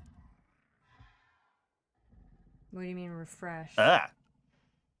 What do you mean refresh? Ah!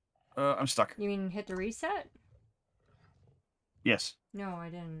 I'm stuck. You mean hit the reset? Yes. No, I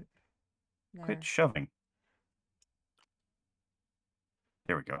didn't. There. Quit shoving.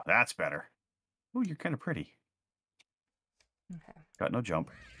 There we go. That's better. Ooh, you're kind of pretty. Okay. Got no jump.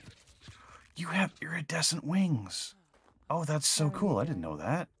 You have iridescent wings. Oh, that's so How are cool. you I didn't doing? know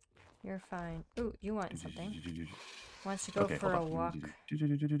that. You're fine. Ooh, you want something? Wants to go Okay, for a hold walk. on.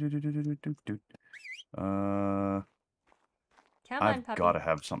 Come on, I've puppy. got to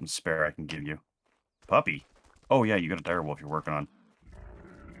have something spare I can give you. Puppy? Oh, yeah, you got a direwolf you're working on.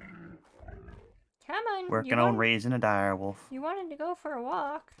 Come on. Working on raising a direwolf. You wanted to go for a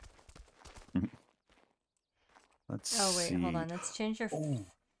walk. Let's see. Hold on. Let's change your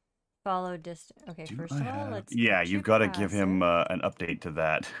follow distance. Okay, first of all, let's. Yeah, you've got to give passive. him an update to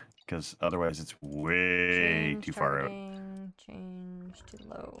that, because otherwise it's way Change too far out. Change to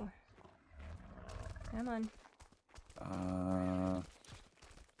low. Come on. I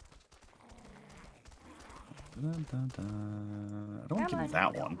don't want to give him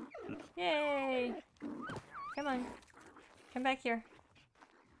that one. Yay! Come on. Come back here.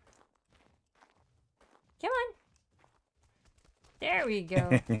 Come on. There we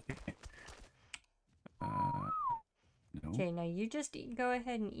go. No. Okay, now you just go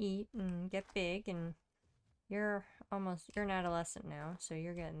ahead and eat and get big, and you're an adolescent now, so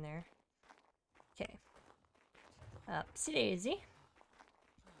you're getting there. Okay. Upsy daisy.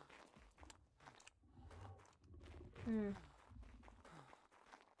 I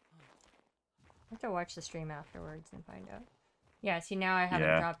have to watch the stream afterwards and find out. Yeah, see, now I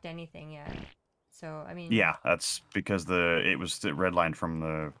haven't dropped anything yet. So, I mean... Yeah, that's because it was the red line from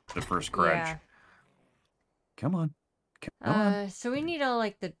the first garage. Yeah. Come on. Come on. So we need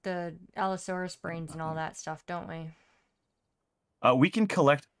the Allosaurus brains and all that stuff, don't we? We can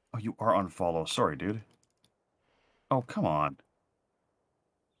collect... Oh, you are on follow. Sorry, dude. Oh, come on.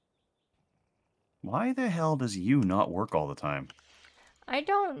 Why the hell does you not work all the time? I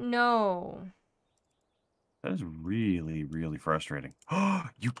don't know. That is really, really frustrating. Oh,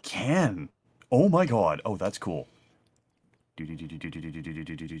 you can! Oh my god. Oh, that's cool. Okay,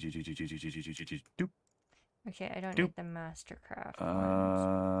 I don't need the Mastercraft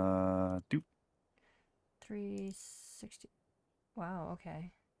ones. 360. Wow,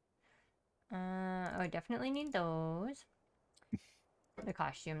 okay. I definitely need those. The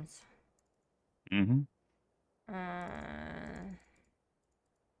costumes. Mm-hmm.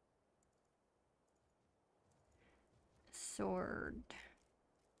 Sword.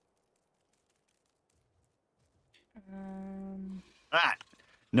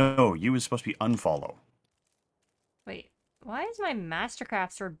 No, you was supposed to be unfollow. Wait, why is my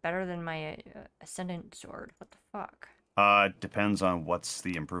Mastercraft sword better than my Ascendant sword? What the fuck? Depends on what's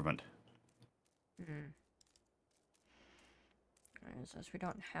the improvement. Since we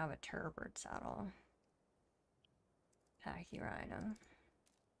don't have a Terrorbird saddle. Pachyrhino.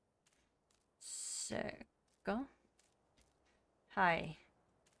 Sick. Go. Hi.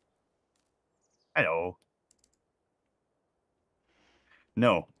 Hello.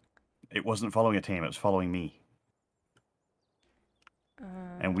 No, it wasn't following a tame, it was following me.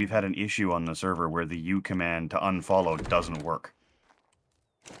 And we've had an issue on the server where the U command to unfollow doesn't work.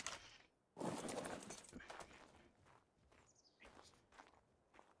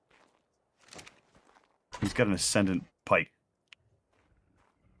 He's got an Ascendant pike.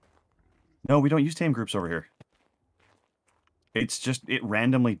 No, we don't use tame groups over here. It's just, it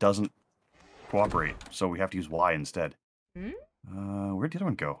randomly doesn't cooperate, so we have to use Y instead. Where'd the other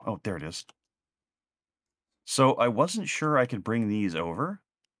one go? Oh, there it is. So I wasn't sure I could bring these over.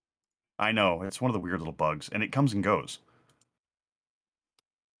 I know, it's one of the weird little bugs, and it comes and goes.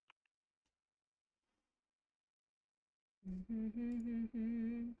 Just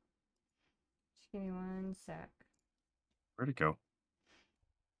give me one sec. Where'd it go?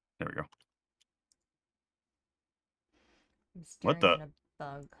 There we go. I'm What staring the? at a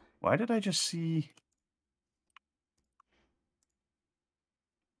bug. Why did I just see...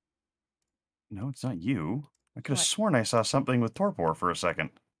 No, it's not you. I could have What? sworn I saw something with Torpor for a second.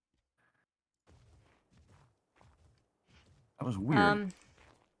 That was weird.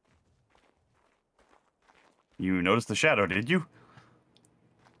 You noticed the shadow, did you?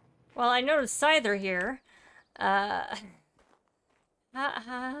 Well, I noticed Scyther here. How?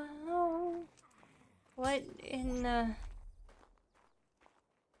 What in the...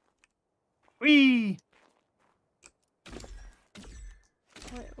 Whee!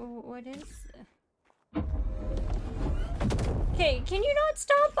 What is... Okay, can you not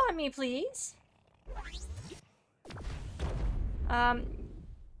stomp on me, please?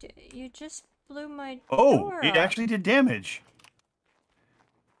 You just blew my door It up. actually did damage.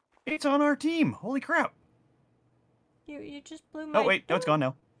 It's on our team. Holy crap. You just blew my Oh, wait. No, it's gone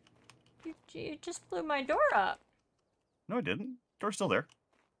now. You just blew my door up. No, it didn't. Door's still there.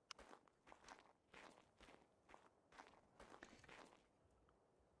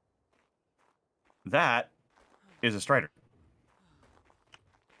 That is a Strider.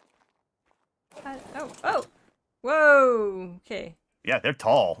 Oh! Whoa! Okay. Yeah, they're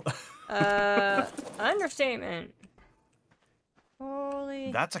tall. Understatement.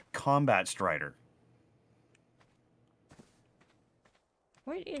 Holy... That's a combat Strider.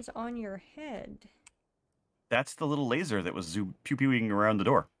 What is on your head? That's the little laser that was pew-pewing around the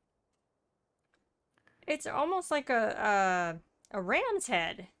door. It's almost like a ram's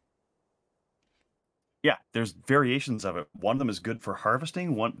head. Yeah, there's variations of it. One of them is good for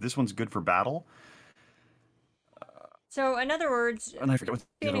harvesting. This one's good for battle. So, in other words, And I forget what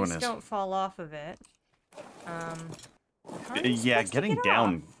the other one Phoenix is. don't fall off of it. How are you Yeah, supposed to getting get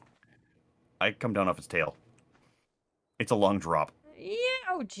down. off? I come down off its tail. It's a long drop. Yeah,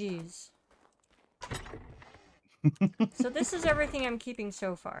 oh jeez. So this is everything I'm keeping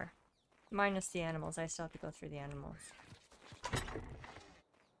so far. Minus the animals. I still have to go through the animals.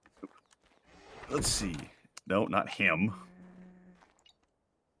 Let's see. No, not him.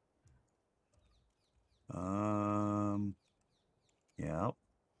 Yeah.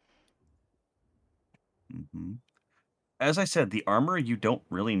 As I said, the armor, you don't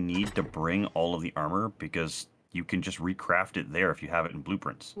really need to bring all of the armor because you can just recraft it there if you have it in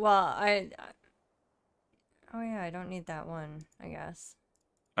blueprints. Well, oh yeah, I don't need that one, I guess.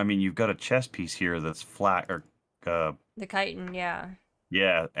 I mean, you've got a chest piece here that's flat, or... The chitin, yeah.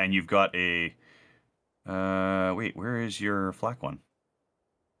 Yeah, and you've got a... wait, where is your flak one?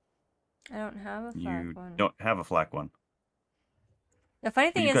 I don't have a flak You one. don't have a flak one. The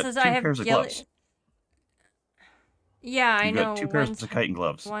funny thing You've got is two I have pairs of gloves. Yeah, I You've know. got two pairs of chitin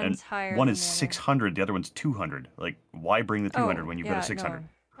gloves. One's And higher one than is the other. 600, the other one's 200. Like, why bring the 200 when you've got a 600? No.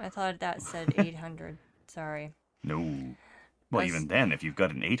 I thought that said 800. Sorry. No. Well, even then, if you've got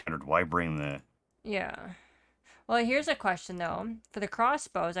an 800, why bring the... Yeah. Well, here's a question, though. For the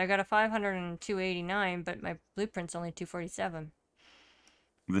crossbows, I got a 500 and 289, but my blueprint's only 247.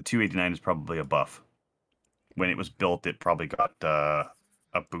 The 289 is probably a buff. When it was built, it probably got a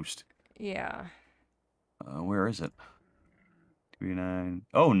boost. Yeah. Where is it? 289.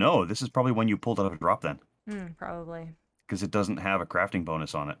 Oh, no. This is probably when you pulled out of a drop then. Probably. Because it doesn't have a crafting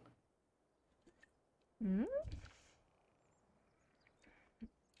bonus on it.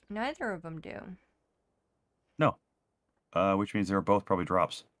 Neither of them do. No. Which means they're both probably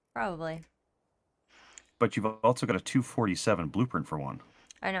drops. Probably. But you've also got a 247 blueprint for one.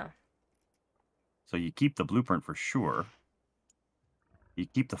 I know. So you keep the blueprint for sure. You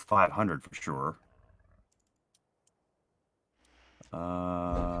keep the 500 for sure.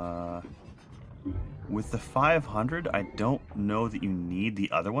 With the 500, I don't know that you need the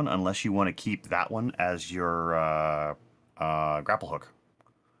other one unless you want to keep that one as your grapple hook.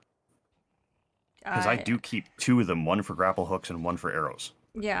 Because I do keep two of them, one for grapple hooks and one for arrows.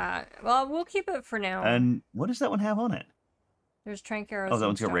 Yeah, well, we'll keep it for now. And what does that one have on it? There's trank arrows. Oh, that and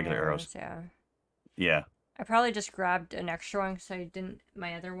one's got stone regular arrows. Yeah. Yeah. I probably just grabbed an extra one because I didn't.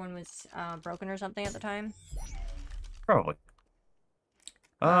 My other one was broken or something at the time. Probably.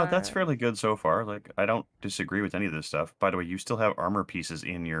 That's fairly good so far. Like, I don't disagree with any of this stuff. By the way, you still have armor pieces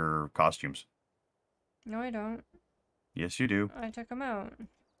in your costumes. No, I don't. Yes, you do. I took them out.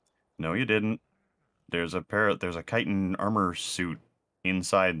 No, you didn't. There's a chitin armor suit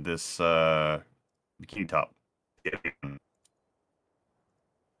inside this Bikini top.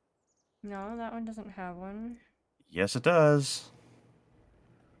 No, that one doesn't have one. Yes, it does.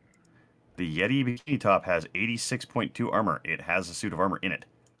 The Yeti Bikini Top has 86.2 armor. It has a suit of armor in it.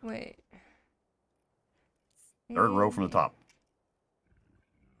 Wait. Third row from the top.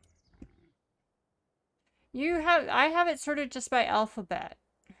 I have it sorted just by alphabet.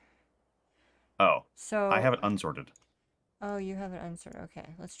 Oh. So I have it unsorted. Oh, you have it unsorted.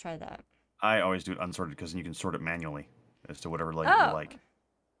 Okay, let's try that. I always do it unsorted because then you can sort it manually as to whatever you like.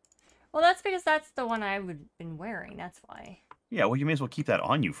 Well, that's because that's the one I've been wearing. That's why. Yeah, well, you may as well keep that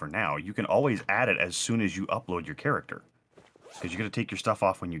on you for now. You can always add it as soon as you upload your character. Because you're going to take your stuff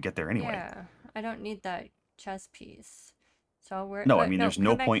off when you get there anyway. Yeah, I don't need that chess piece. So I'll wear it. No, I mean, there's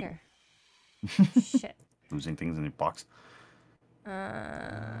no point. Shit. Losing things in your box. No,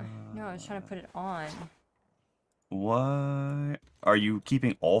 I was trying to put it on. What? Are you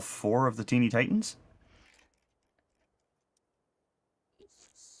keeping all 4 of the Teeny Titans?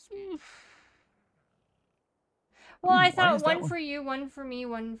 Well, I thought one for you, one for me,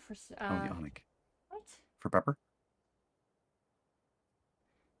 one for... Oh, Yannick. What? For Pepper?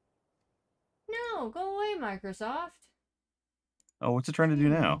 No, go away, Microsoft. Oh, what's it trying to do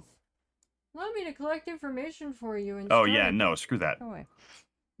now? Allow me to collect information for you and... Oh, yeah, no, screw that. Go away.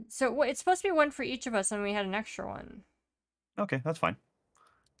 So, it's supposed to be one for each of us, and we had an extra one. Okay, that's fine.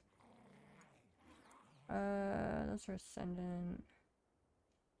 Those are ascendant.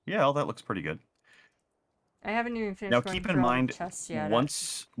 Yeah, all that looks pretty good. I haven't even finished. Now keep in mind, yet.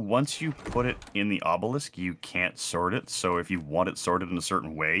 once you put it in the obelisk, you can't sort it. So if you want it sorted in a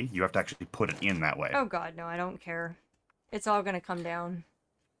certain way, you have to actually put it in that way. Oh god, no, I don't care. It's all gonna come down.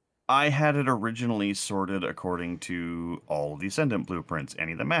 I had it originally sorted according to all of the Ascendant blueprints,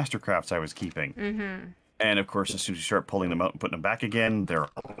 any of the Mastercrafts I was keeping. Mm-hmm. And of course, as soon as you start pulling them out and putting them back again, they're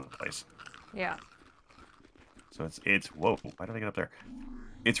all over the place. Yeah. So it's whoa, why did I get up there?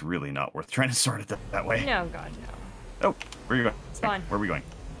 It's really not worth trying to sort it that way. No, god, no. Oh, where are you going? Spawn. Where are we going?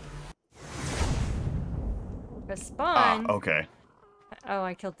 The spawn? Ah, okay. Oh,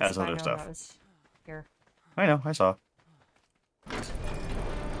 I killed the That's spawn. other stuff. That was here. I know, I saw.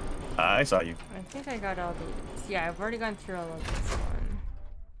 I saw you. I think I got all these. Yeah, I've already gone through all of this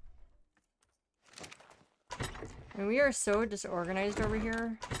one. And we are so disorganized over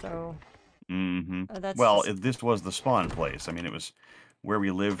here, so... Mm-hmm. That's well, just... this was the spawn place. I mean, it was where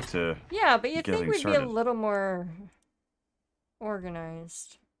we lived to... Yeah, but you'd think we'd started. be a little more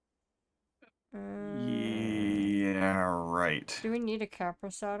organized. Yeah, right. Do we need a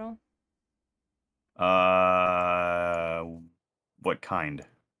Capra saddle? What kind?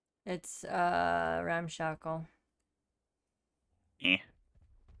 It's, ramshackle. Eh.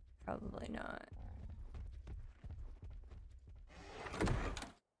 Probably not.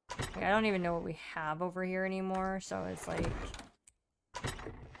 Like, I don't even know what we have over here anymore, so it's like...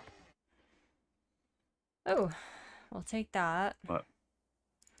 Oh, we'll take that. What?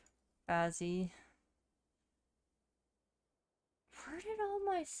 Bazzy. Where did all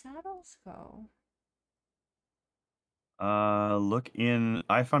my saddles go? Look in...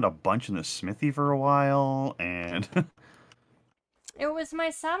 I found a bunch in the smithy for a while, and... It was my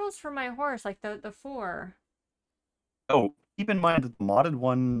saddles for my horse, like the 4. Oh, keep in mind that the modded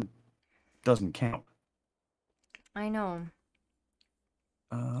one doesn't count. I know.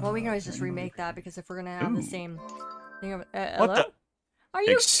 Well, we can always just remake that, because if we're gonna have the same thing of... hello? What the... Are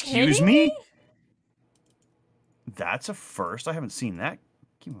you Excuse kidding me? That's a first. I haven't seen that.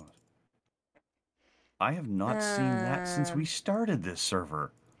 I have not seen that since we started this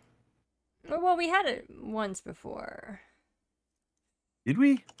server. Well, we had it once before. Did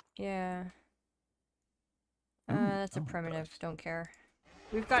we? Yeah. Ooh, That's a primitive. Don't care.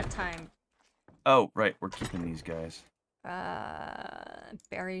 We've got time. Oh, right. We're keeping these guys.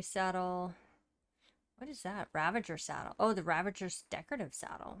 Berry saddle. What is that? Ravager saddle. Oh, the Ravager's decorative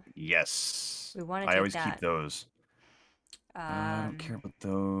saddle. Yes. We want to take I always that. keep those. I don't care about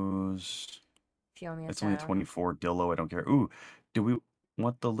those. It's only 24 Dillo. I don't care. Ooh, do we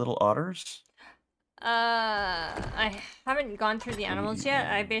want the little otters? I haven't gone through the animals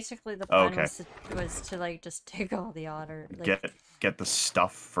yet. I basically the plan was to like just take all the otter. Like, get the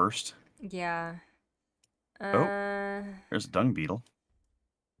stuff first. Yeah. There's a dung beetle.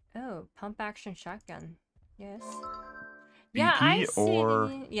 Oh, pump action shotgun. Yes. BP Yeah, I see.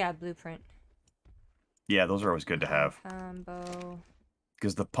 or Yeah, blueprint. Yeah, those are always good to have. Combo.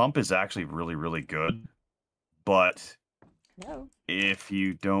 Because the pump is actually really, really good. But if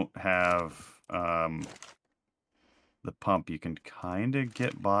you don't have the pump, you can kind of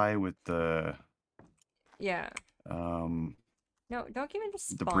get by with the No, don't give me the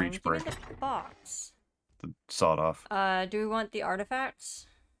The spawn. breach Give me break. the box. The sawed off. Do we want the artifacts?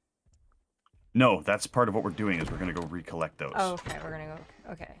 No, that's part of what we're doing is we're gonna go recollect those. Oh, okay, we're gonna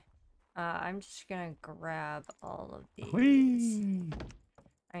go. Okay. I'm just gonna grab all of these. Whee!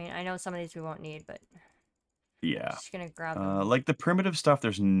 I mean, I know some of these we won't need, but Yeah. just gonna grab them. Like the primitive stuff,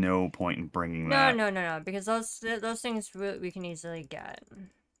 there's no point in bringing No, that. no, because those things we can easily get.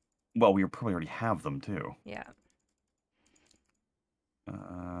 Well, we probably already have them too. Yeah.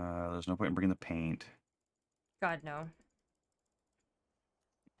 There's no point in bringing the paint. God no.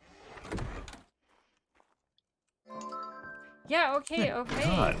 Yeah. Okay. Good Okay.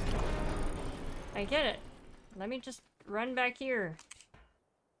 God. I get it. Let me just run back here.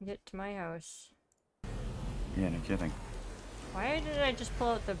 Get to my house. Yeah, no kidding. Why did I just pull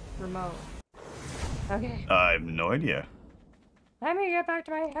out the remote? Okay. I have no idea. Let me get back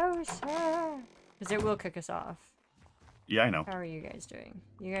to my house. Because it will kick us off. Yeah, I know. How are you guys doing?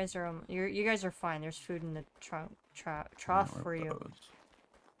 You guys are you guys are fine. There's food in the trough for you.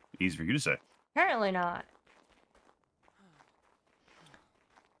 Easy for you to say. Apparently not.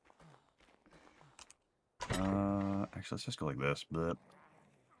 Actually, let's just go like this. But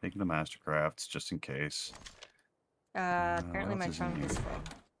taking the Mastercrafts just in case. Apparently what my else is in trunk is here? full.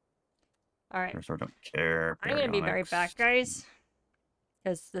 Alright. I don't care. I'm gonna be right Baryonyx. back, guys.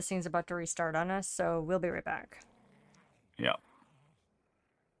 Because this thing's about to restart on us, so we'll be right back. Yeah.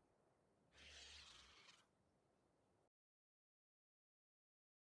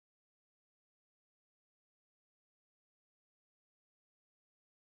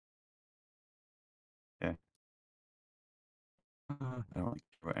 Okay. I don't really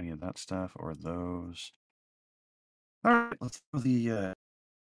care about any of that stuff or those. All right, let's throw the.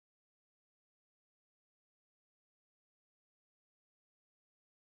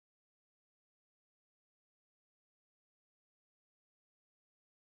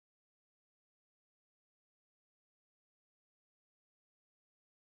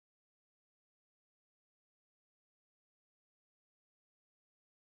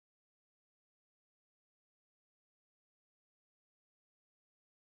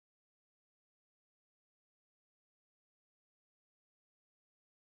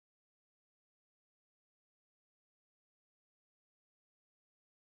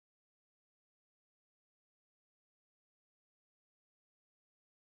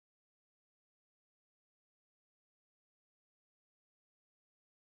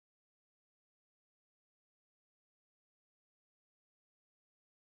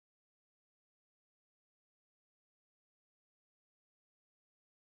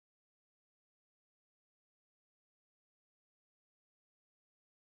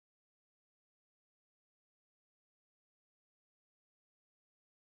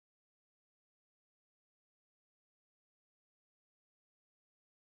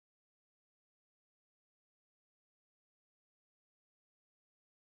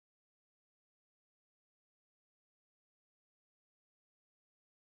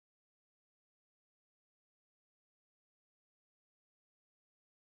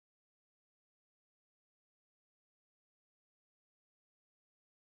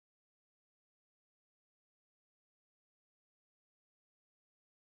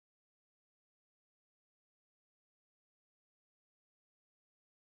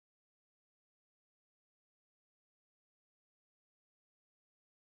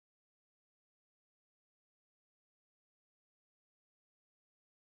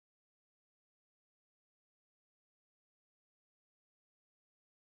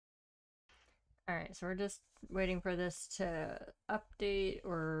 Alright, so we're just waiting for this to update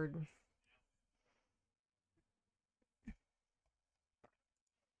or...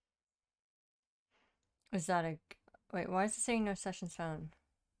 Is that a... Wait, why is it saying no sessions found?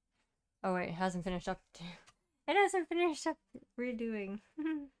 Oh wait, it hasn't finished up... It hasn't finished up redoing.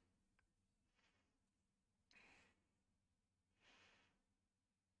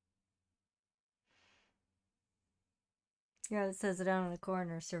 Yeah, it says it down in the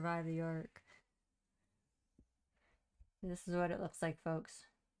corner, survive the York. This is what it looks like, folks.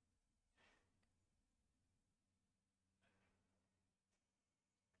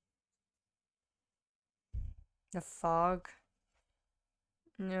 The fog?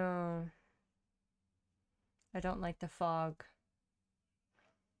 No. I don't like the fog.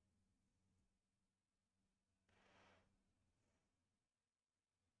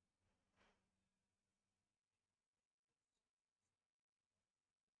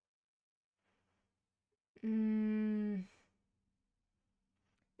 Mm,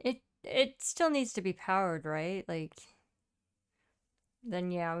 it still needs to be powered, right? Like,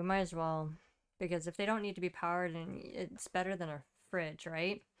 then yeah, we might as well because if they don't need to be powered, and it's better than a fridge,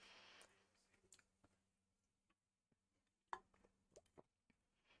 right?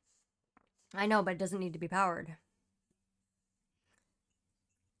 I know, but it doesn't need to be powered.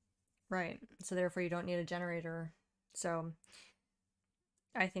 Right. So therefore you don't need a generator. So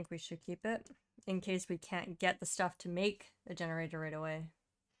I think we should keep it in case we can't get the stuff to make a generator right away.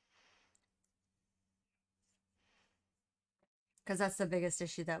 Because that's the biggest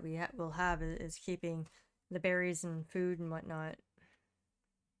issue that we will have is keeping the berries and food and whatnot.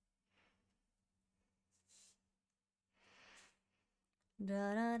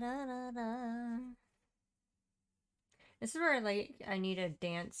 Da, da, da, da, da. This is where I need a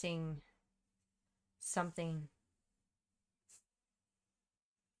dancing something.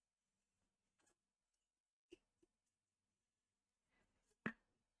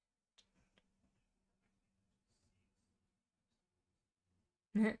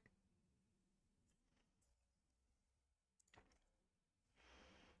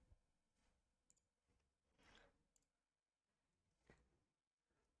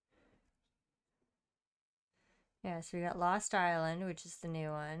 Yeah, so we got Lost Island, which is the new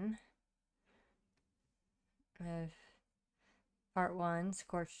one. We have part 1,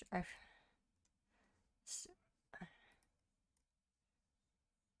 Scorched.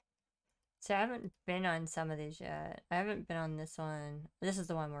 So I haven't been on some of these yet. I haven't been on this one. This is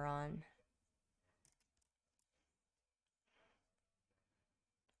the one we're on.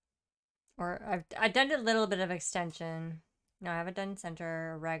 Or I've done a little bit of extension. No, I haven't done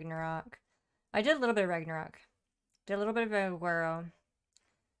Center or Ragnarok. I did a little bit of Ragnarok. Did a little bit of Aguero.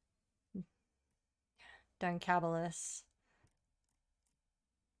 Done Cabalus.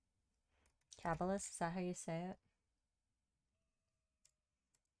 Cabalus, is that how you say it?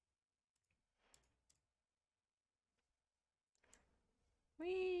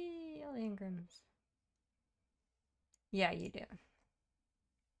 Whee! All the engrams. Yeah, you do.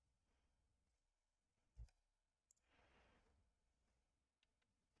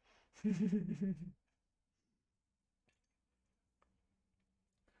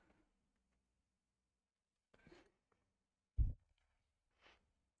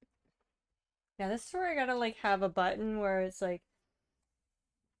 Yeah, this is where I gotta like have a button where it's like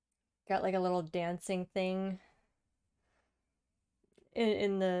got like a little dancing thing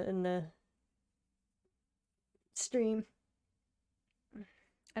in the stream.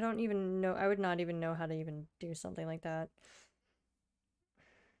 I don't even know. I would not even know how to even do something like that.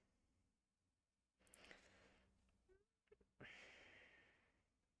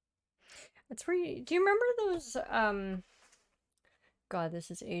 It's where you, do you remember those God, this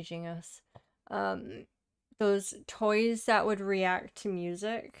is aging us. Those toys that would react to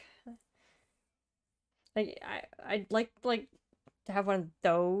music? Like I'd like to have one of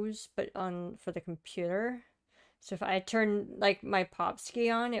those, but on for the computer. So if I turn like my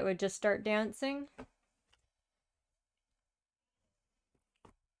Popski on, it would just start dancing.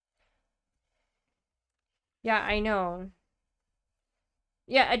 Yeah, I know.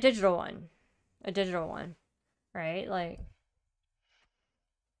 Yeah, a digital one. A digital one, right? Like,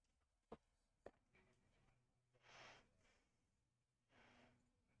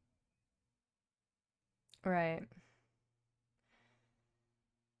 right.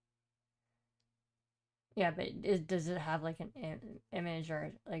 Yeah, but does it have like an image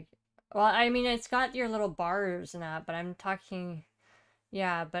or like, well, I mean, it's got your little bars and that, but I'm talking,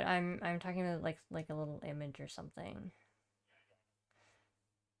 yeah, but I'm talking about like a little image or something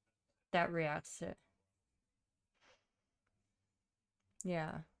that reacts to it.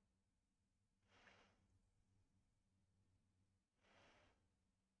 Yeah.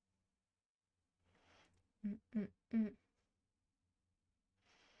 Mm -mm -mm.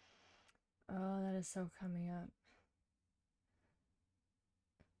 Oh, that is so coming up.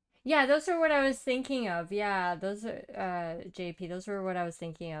 Yeah, those are what I was thinking of. Yeah, those are JP, those were what I was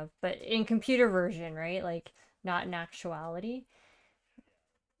thinking of. But in computer version, right? Like not in actuality.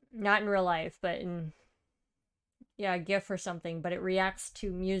 Not in real life, but in yeah, a GIF or something, but it reacts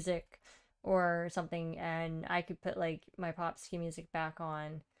to music or something and I could put like my Popski music back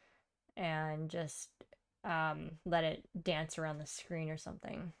on and just let it dance around the screen or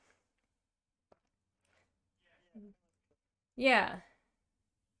something. Yeah.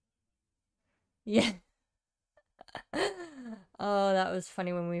 Yeah. Oh, that was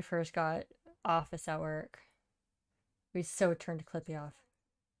funny when we first got Office at work. We so turned Clippy off.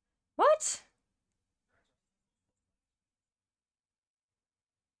 What?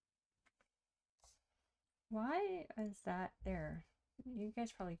 Why is that there? You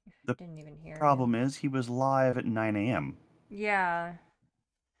guys probably The didn't even hear him. problem is he was live at 9 a.m. Yeah.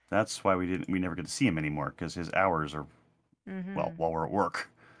 That's why we never get to see him anymore, because his hours are, well, while we're at work.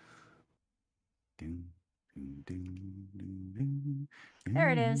 There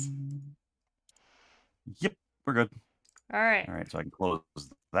it is. Yep, we're good. All right. All right, so I can close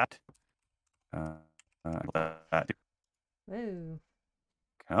that. That. Woo.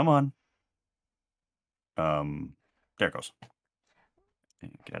 Come on. There it goes.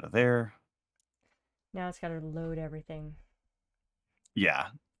 Get out of there. Now it's got to load everything. Yeah.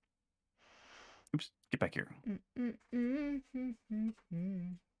 Oops, get back here.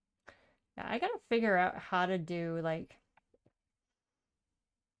 Yeah, I gotta figure out how to do like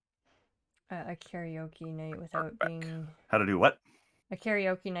a karaoke night without being How to do what? a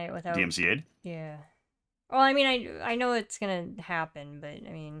karaoke night without DMCA'd? Yeah. Well, I mean, I know it's gonna happen, but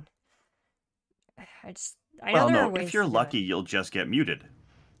I mean, I know Well, there are no, ways if you're to do lucky, it. you'll just get muted.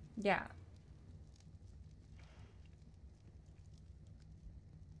 Yeah.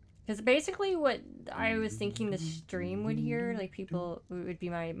 Because basically what I was thinking the stream would hear, like people, would be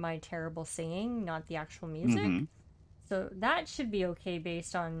my terrible singing, not the actual music. So that should be okay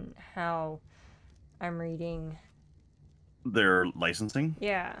based on how I'm reading. Their licensing?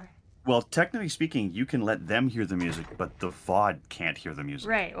 Yeah. Well, technically speaking, you can let them hear the music, but the VOD can't hear the music.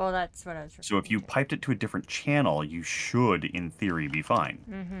 Right, well that's what I was So if you piped it to a different channel, you should, in theory, be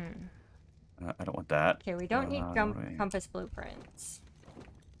fine. I don't want that. Okay, we don't need compass blueprints.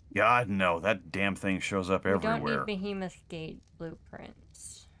 God, no. That damn thing shows up everywhere. We don't need Behemoth Gate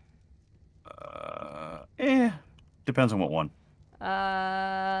blueprints. Depends on what one.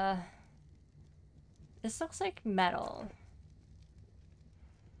 This looks like metal.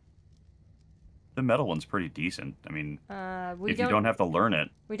 The metal one's pretty decent. I mean, if you don't have to learn it.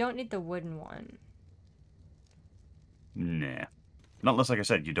 We don't need the wooden one. Nah. Not unless, like I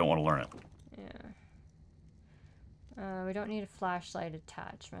said, you don't want to learn it. Yeah. We don't need a flashlight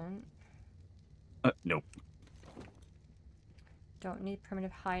attachment. Nope. Don't need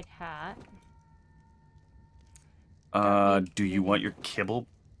primitive hide hat. Do you want your kibble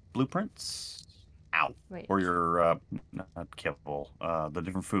blueprints? Ow. Wait. Or your, not kibble, the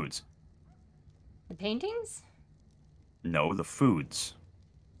different foods. The paintings? No, the foods.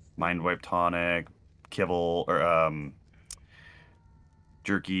 Mind Wipe Tonic, kibble, or,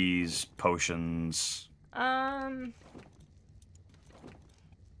 jerkies, potions.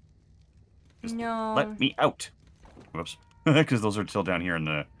 No. Let me out. Whoops. Because those are still down here in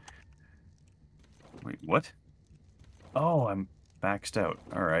the... Wait, what? Oh, I'm maxed out.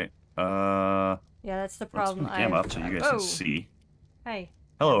 All right. Yeah, that's the problem. Let's cam up so you guys can see. Hey.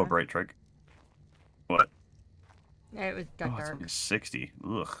 Hello, Bright Trick. What? It got dark. It's only 60.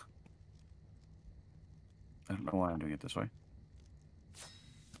 Ugh. I don't know why I'm doing it this way.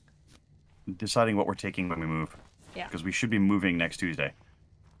 Deciding what we're taking when we move. Yeah. Because we should be moving next Tuesday.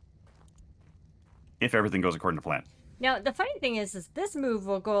 If everything goes according to plan. Now, the funny thing is this move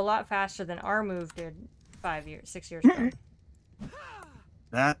will go a lot faster than our move did 6 years ago.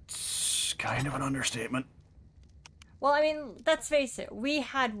 That's kind of an understatement. Well, I mean, let's face it. We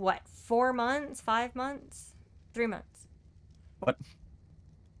had, what, 4 months? 5 months? 3 months. What?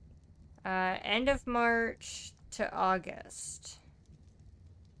 End of March to August.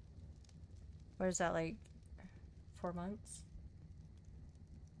 What is that, like 4 months?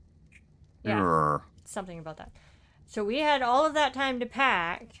 Yeah, Sure. something about that. So we had all of that time to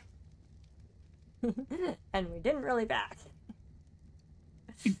pack, and we didn't really pack.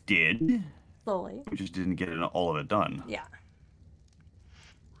 We did. Slowly. We just didn't get all of it done. Yeah.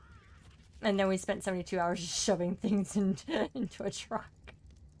 And then we spent 72 hours just shoving things into a truck.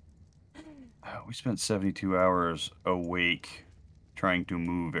 We spent 72 hours awake trying to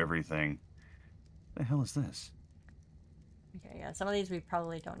move everything. What the hell is this? Okay, yeah, some of these we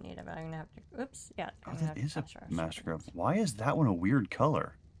probably don't need, but I'm gonna have to. Oops, yeah. Oh, that is a Mastercraft. Why is that one a weird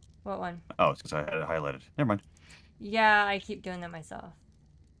color? What one? Oh, it's because I had it highlighted. Never mind. Yeah, I keep doing that myself.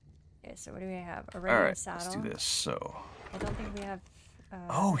 Okay, so what do we have? A regular Alright, saddle. let's do this. So. I don't think we have.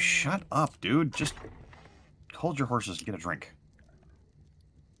 Oh, shut up, dude. Just hold your horses and get a drink.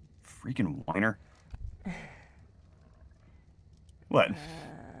 Freaking whiner. What?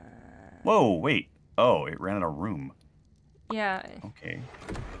 Whoa, wait. Oh, it ran out of room. Yeah. Okay.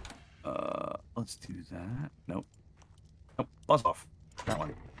 Let's do that. Nope. Nope. Buzz off. That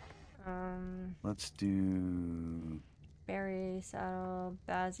one. Let's do... Berry saddle,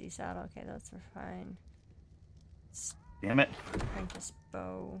 Bazzy saddle. Okay, those are fine. Damn it. Apprentice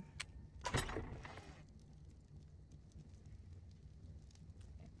bow.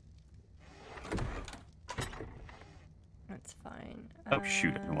 That's fine. Oh,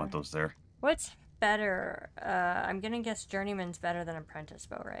 shoot. I don't want those there. What? better? I'm gonna guess journeyman's better than apprentice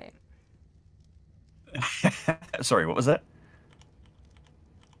bow, right? Sorry, what was that?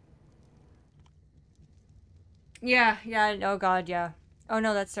 Yeah, yeah. Oh god, yeah. Oh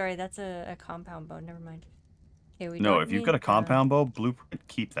no, that's a compound bow. Never mind. Okay, we No, don't if you've got need a compound bow, blueprint,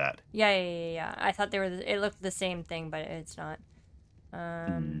 keep that. Yeah. I thought they were. It looked the same thing, but it's not.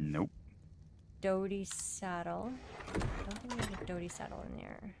 Nope. Doty saddle. Don't think we have a Doty saddle in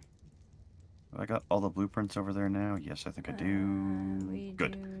there. I got all the blueprints over there now. Yes, I think I do. We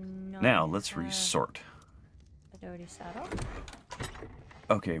Good. do not Now let's have resort. a Doty saddle.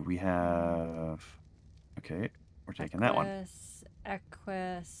 Okay, we have. Okay, we're taking that one.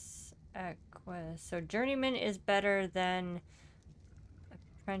 Equus. So journeyman is better than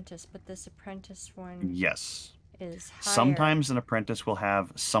apprentice, but this apprentice one Yes. is higher. Sometimes an apprentice will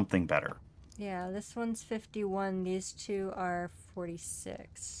have something better. Yeah, this one's 51. These two are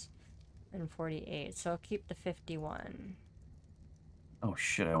 46 and 48. So I'll keep the 51. Oh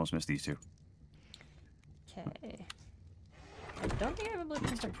shit! I almost missed these two. Okay. I don't think I have a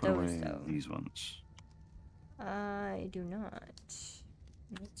blueprint of Put those away though. these ones. I do not.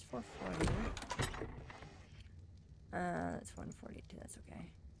 It's 440. That's 142. That's okay.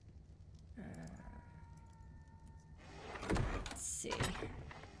 Let's see.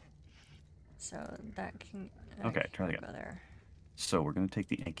 So that can. Okay, try it again. Go there. So we're gonna take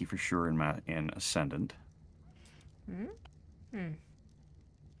the Yankee for sure in Ascendant.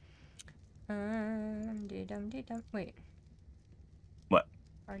 Dee-dum. Wait. What?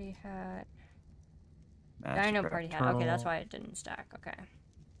 Party hat. Master I know Craft party hat. Turtle, Okay, that's why it didn't stack. Okay.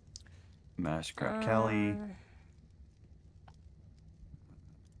 Mastercraft Kelly.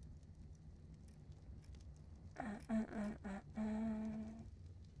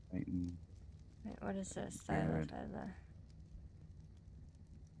 Titan. Wait, what is this? Jared.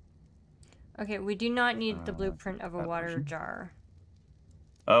 Okay, we do not need the blueprint of a that water version. jar.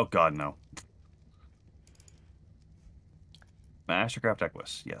 Oh god, no. Mastercraft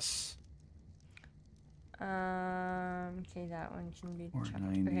Equus, yes. Okay, that one can be chucked.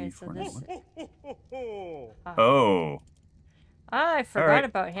 490, Okay, so this. 491. Oh. I forgot Alright,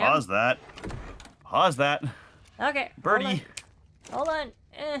 about him. Pause that. Pause that. Okay. Birdie. Hold on.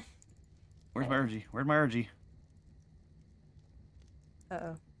 Where's my Urgy? Where's my Urgy?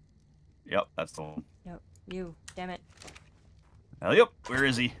 Uh-oh. Yep, that's the one. Nope. You. Damn it. Hell, yep. Where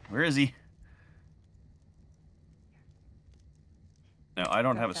is he? Where is he? No, I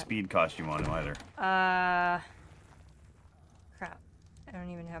don't have a speed costume on him either. Crap. I don't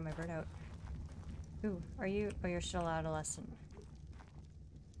even have my bird out. Ooh, are you? Oh, you're still adolescent.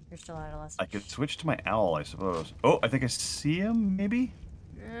 You're still adolescent. I could switch to my owl, I suppose. Oh, I think I see him, maybe?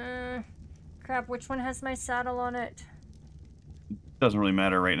 Crap, which one has my saddle on it? Doesn't really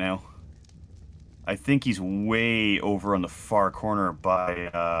matter right now. I think he's way over on the far corner by,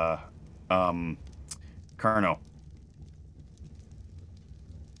 Carno.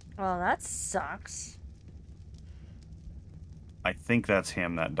 Well, that sucks. I think that's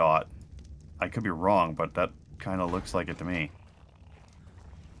him, that dot. I could be wrong, but that kind of looks like it to me.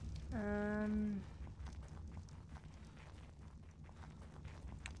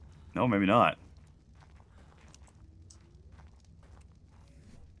 No, maybe not.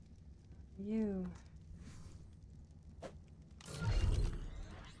 You.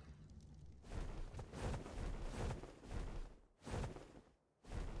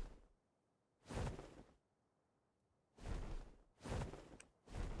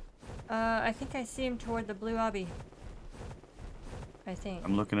 I think I see him toward the blue obby. I think.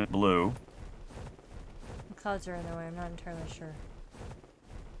 I'm looking at blue. The clouds are in the way, I'm not entirely sure.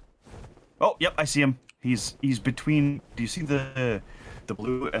 Oh, yep, I see him. He's between. Do you see the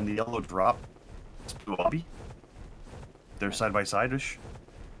blue and the yellow drop? It's blue obby. They're side by side-ish.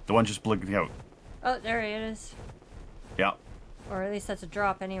 The one just blinking out. Oh, there he is. Yeah. Or at least that's a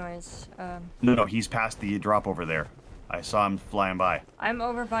drop anyways. No, he's past the drop over there. I saw him flying by. I'm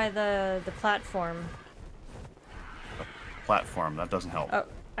over by the platform. Platform, that doesn't help. Oh,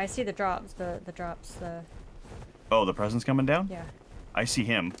 I see the drops. The drops. Oh, the present's coming down? Yeah. I see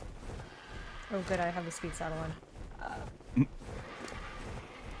him. Oh, good. I have the speed saddle on.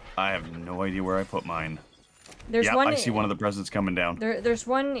 I have no idea where I put mine. There's yeah, one. I see one of the presents coming down. There's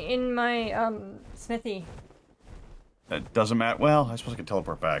one in my smithy. It doesn't matter. Well, I suppose I can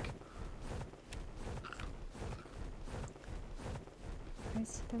teleport back. I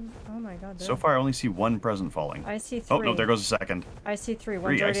see them. Oh my god. So far, I only see one present falling. I see 3. Oh, no, there goes a second. I see 3.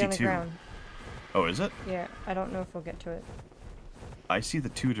 One's already on the ground. Oh, is it? Yeah, I don't know if we'll get to it. I see the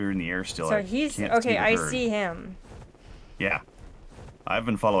tutor in the air still. So I he's can't okay. see the I bird. see him. Yeah, I've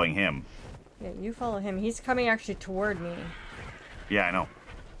been following him. Yeah, you follow him. He's coming actually toward me. Yeah, I know.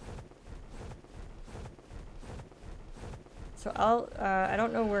 So I'll, I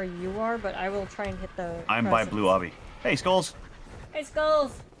don't know where you are, but I will try and hit the I'm by crescents. Blue Obby. Hey, Skulls! Hey,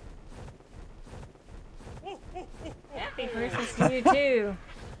 Skulls! Happy Christmas to you, too!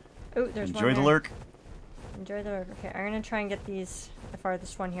 Oh, there's one Enjoy the there. lurk. Enjoy the lurk. Okay, I'm gonna try and get these, the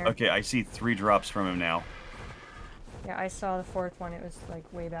farthest one here. Okay, I see 3 drops from him now. Yeah, I saw the 4th one. It was, like,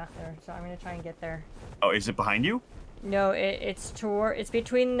 way back there, so I'm gonna try and get there. Oh, is it behind you? No, it's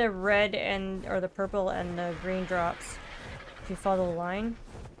between the red and, or the purple and the green drops. If you follow the line.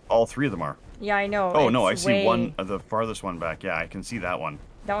 All 3 of them are. Yeah, I know. Oh, no, I it's see one, the farthest one back. Yeah, I can see that one.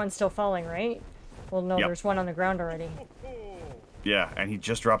 That one's still falling, right? Well, no, Yep. there's one on the ground already. Yeah, and he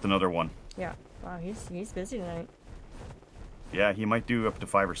just dropped another one. Yeah. Wow, he's busy tonight. Yeah, he might do up to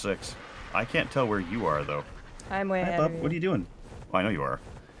 5 or 6. I can't tell where you are, though. I'm way Hi, ahead bub. of you. What are you doing? Oh, I know you are.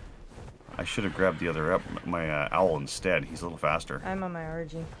 I should have grabbed the other my owl instead. He's a little faster. I'm on my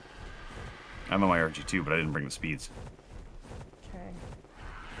RG. I'm on my RG too, but I didn't bring the speeds. Okay.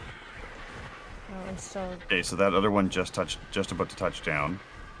 Oh, I'm still... Okay, so that other one just about to touch down.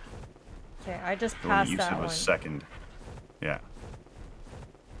 Okay, I just The one passed you that said one. was second. Yeah.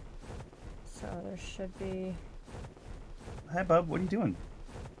 So there should be... Hi, bub. What are you doing?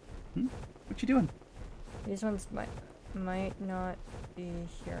 What you doing? These ones might not be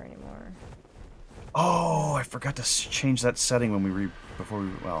here anymore. Oh, I forgot to change that setting when well,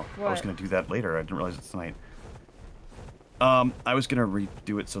 I was What? going to do that later. I didn't realize it's tonight. I was going to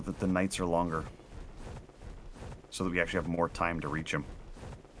redo it so that the nights are longer. So that we actually have more time to reach him.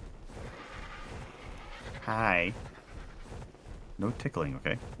 Hi. No tickling,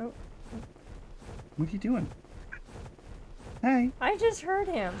 okay? Oh, What are you doing? Hi. I just heard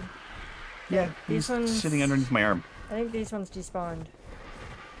him. Yeah, These he's ones- sitting underneath my arm. I think these ones despawned.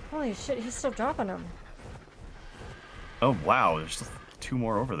 Holy shit, he's still dropping them. Oh, wow. There's still 2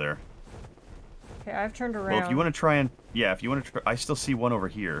 more over there. Okay, I've turned around. Well, if you want to try and... Yeah, if you want to try... I still see one over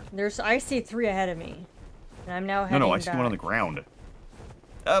here. I see 3 ahead of me. And I'm now heading No, I back. see one on the ground.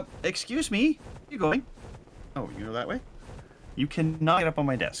 Excuse me? Where you going? Oh, you go that way? You cannot get up on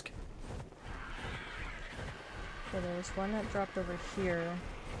my desk. Okay, there's one that dropped over here.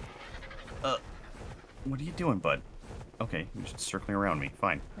 What are you doing, bud? Okay, you're just circling around me.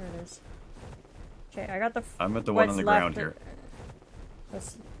 Fine. There it is. Okay, I got the... I'm at the one on the ground here.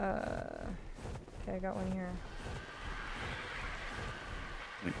 Let's, okay, I got one here.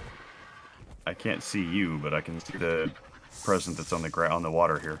 I can't see you, but I can see the present that's on the on the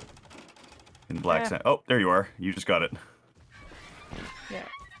water here. In black Yeah. sand. Oh, there you are. You just got it. Yeah.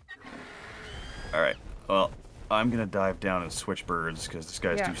 Alright. Well, I'm gonna dive down and switch birds, because this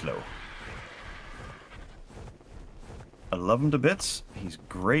guy's Yeah. too slow. I love him to bits. He's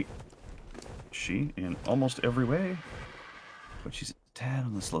great. She, in almost every way. But she's a tad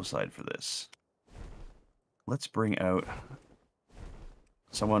on the slow side for this. Let's bring out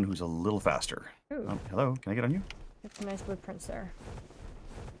someone who's a little faster. Ooh, Hello, can I get on you? get some nice blueprints there.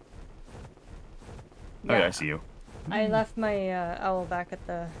 Oh yeah, I see you. I left my owl back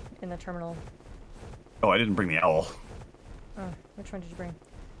at in the terminal. Oh, I didn't bring the owl. Oh, which one did you bring?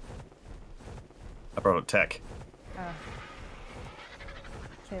 I brought a tech. Ah.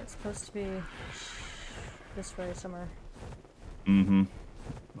 Okay, it's supposed to be this way somewhere. Mm-hmm.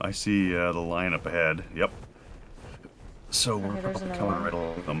 I see the line up ahead. Yep. So Okay, we're there's probably another coming one. right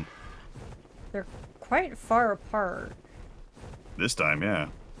along with them. They're quite far apart. This time, yeah.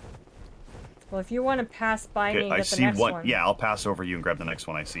 Well, if you want to pass by me Okay, and I get the see next one. one. Yeah, I'll pass over you and grab the next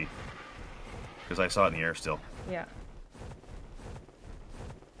one I see. Because I saw it in the air still. Yeah.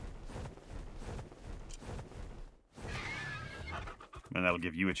 And that'll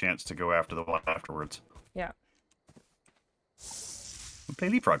give you a chance to go after the one afterwards. Yeah. We'll play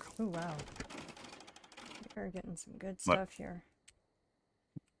leapfrog. Oh, wow. We're getting some good What? stuff here.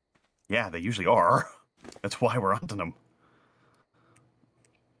 Yeah, they usually are. That's why we're onto them.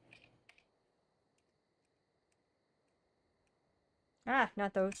 Ah,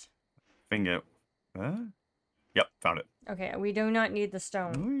 not those. Finger. Yep, found it. Okay, we do not need the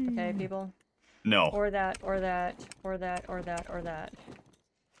stone. Okay, Whee! people? No. Or that, or that, or that, or that, or that.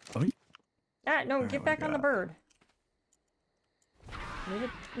 Oh, Ah, no, Oh get my back on the God. bird. Leave it.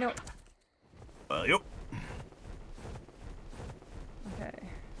 No. yep. Okay.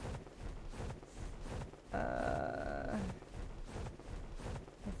 I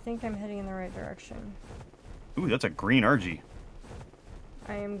think I'm heading in the right direction. Ooh, that's a green Argy.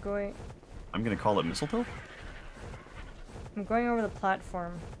 I am going... I'm gonna call it mistletoe? I'm going over the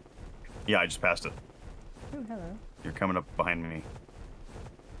platform. Yeah, I just passed it. Ooh, hello. You're coming up behind me.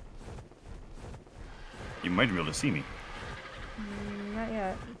 You might be able to see me. Not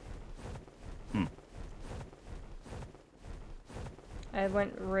yet. Hmm. I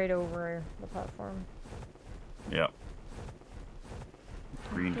went right over the platform. Yeah.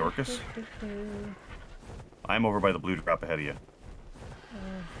 Green Dorcas. I'm over by the blue drop ahead of you.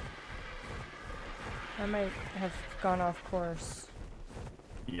 I might have gone off course.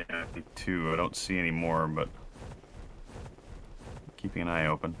 Yeah, me too. I don't see any more, but keeping an eye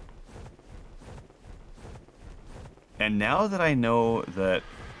open. And now that I know that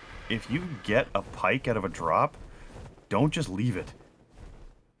if you get a pike out of a drop, don't just leave it.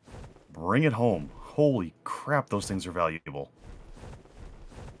 Bring it home. Holy crap, those things are valuable.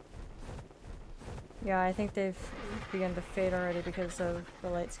 Yeah, I think they've begun to fade already because of the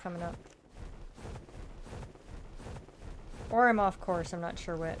lights coming up. Or I'm off course, I'm not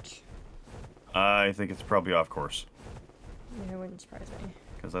sure which. I think it's probably off course. Yeah, it wouldn't surprise me.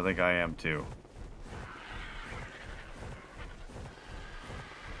 Because I think I am too.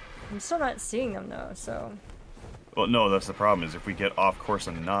 I'm still not seeing them though, so... Well, no, that's the problem, is if we get off course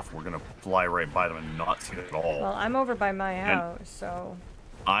enough, we're going to fly right by them and not see them at all. Well, I'm over by my house, so...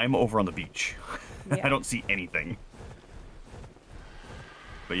 I'm over on the beach. Yeah. I don't see anything.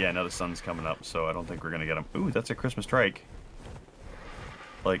 But yeah, now the sun's coming up, so I don't think we're going to get him. Ooh, that's a Christmas trike.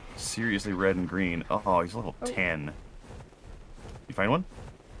 Like, seriously red and green. Oh, he's level 10. You find one?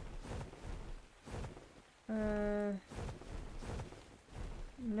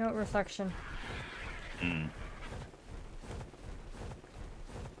 No reflection. Hmm.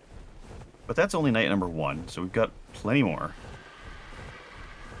 But that's only night number 1, so we've got plenty more.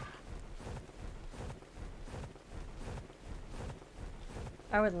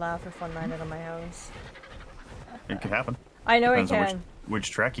 I would laugh if one landed on my house. It could happen. I know it Depends on can. which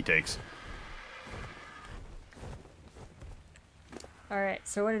track he takes. Alright,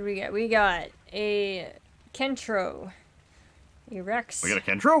 so what did we get? We got a Kentro. A Rex. We got a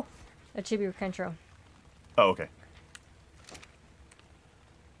Kentro? A Chibi Kentro. Oh, okay.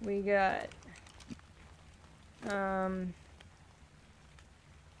 We got... Oh,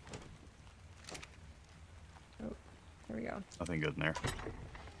 there we go. Nothing good in there.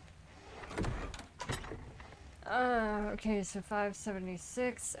 Okay, so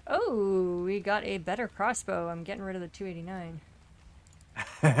 576. Oh, we got a better crossbow. I'm getting rid of the 289.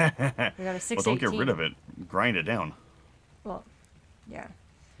 We got a 618. Well, don't get rid of it. Grind it down. Well, yeah.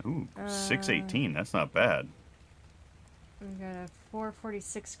 Ooh, 618. That's not bad. We got a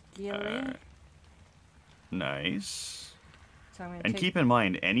 446 Gilly. Nice. So I'm gonna And take... keep in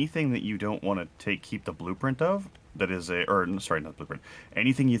mind, anything that you don't want to keep the blueprint of, that is a, or sorry, not blueprint.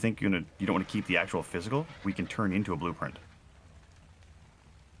 Anything you think you don't want to keep the actual physical, we can turn into a blueprint.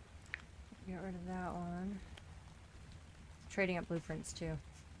 Get rid of that one. Trading up blueprints too.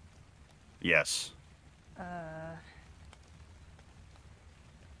 Yes.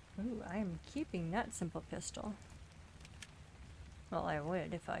 Ooh, I am keeping that simple pistol. Well, I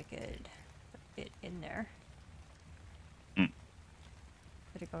would if I could put it in there. Mm.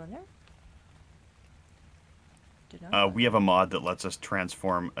 Did it go in there? Did not. We have a mod that lets us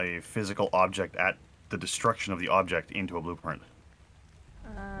transform a physical object at the destruction of the object into a blueprint.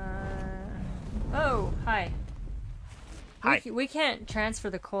 Oh, hi. Hi. We can't transfer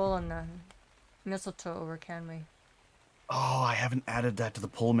the coal and the mistletoe over, can we? Oh, I haven't added that to the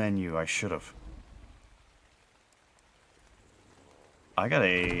pull menu. I should have. I got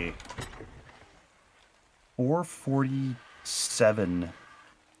a 447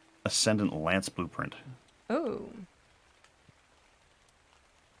 Ascendant Lance blueprint. Oh.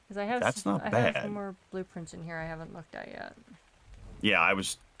 Because I have That's not I bad. have some more blueprints in here I haven't looked at yet. Yeah, I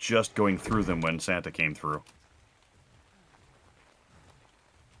was just going through them when Santa came through.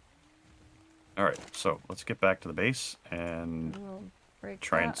 Alright, so let's get back to the base and We'll break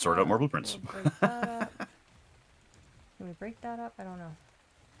try and that sort out more up. blueprints. We'll break that up. Can we break that up? I don't know.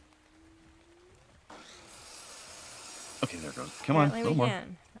 Okay, there it goes. Come on, a Apparently little we more.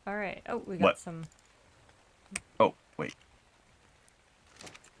 can. Alright. Oh, we got What? some. Oh, wait.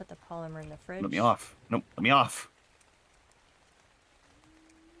 Put the polymer in the fridge. Let me off. Nope, let me off.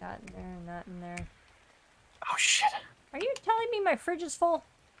 That in there and that in there. Oh, shit. Are you telling me my fridge is full?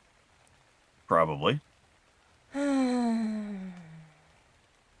 Probably. What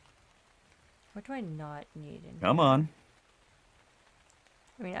do I not need in Come here? on.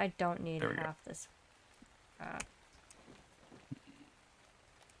 I mean, I don't need There we go. half this.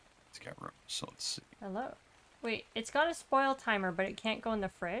 It's got room, so let's see. Hello. Wait, it's got a spoil timer, but it can't go in the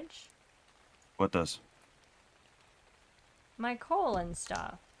fridge? What does? My coal and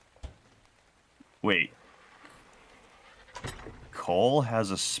stuff. Wait. Coal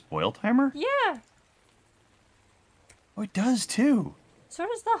has a spoil timer? Yeah! Oh, it does too. So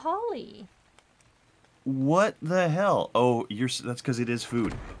does the holly. What the hell? Oh, that's because it is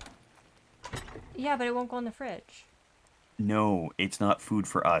food. Yeah, but it won't go in the fridge. No, it's not food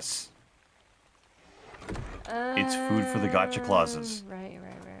for us. It's food for the gotcha clauses. Right.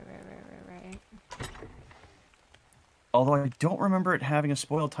 Although I don't remember it having a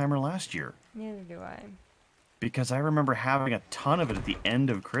spoil timer last year. Neither do I. Because I remember having a ton of it at the end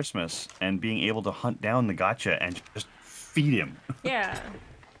of Christmas and being able to hunt down the gotcha and just feed him. Yeah.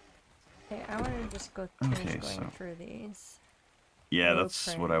 Okay, I want to just go Okay, going through these. Yeah,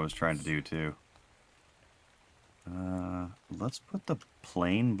 that's what I was trying to do too. Let's put the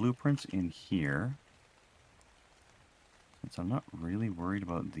plain blueprints in here. Since I'm not really worried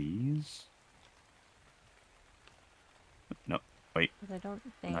about these. No, wait. I don't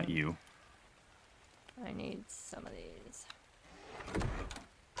think Not you. I need some of these.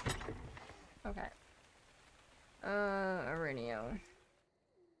 Okay. Arenio.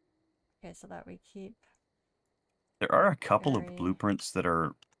 Okay, so that we keep. There are a couple of blueprints that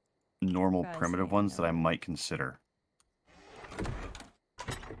are normal fuzzy, primitive ones that I might consider.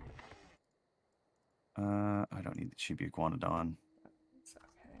 I don't need the chibi iguanodon. It's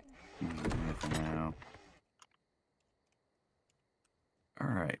okay. He's in here for now.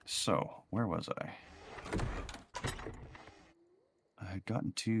 Alright, so where was I? I had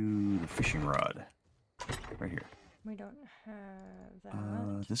gotten to the fishing rod. Right here. We don't have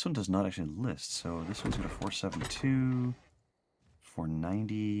that. This one does not actually list, so this one's got a 472,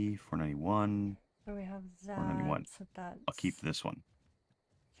 490, 491. So we have that. 491. So that's... I'll keep this one.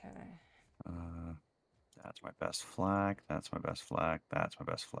 Okay. That's my best flak. That's my best flak. That's my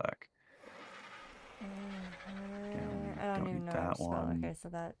best flak. I don't even know that one. Okay, so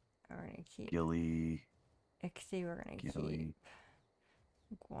that we're gonna keep. Gilly. Ixie we're gonna keep. Iguanodon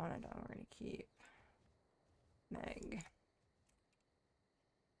we're gonna keep. Meg.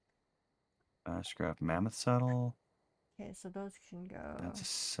 Scrap mammoth saddle. Okay, so those can go. That's a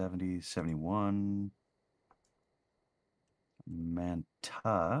 70, 71.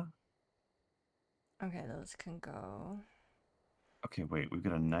 Manta. Okay, those can go. Okay, wait, we've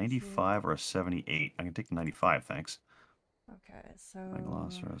got a 95 or a 78. I can take the 95, thanks. Okay, so...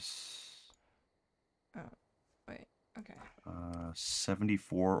 Megalosaurus. Oh, wait, okay.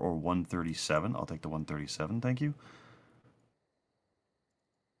 74 or 137. I'll take the 137, thank you.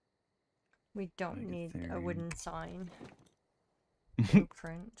 We don't need a wooden sign.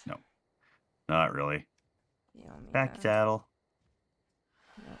 Blueprint. No, not really. Phiomia. Packy saddle.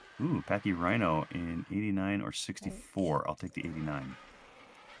 Nope. Ooh, Packy Rhino in 89 or 64. Right. I'll take the 89.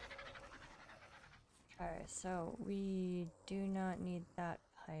 Okay, so we do not need that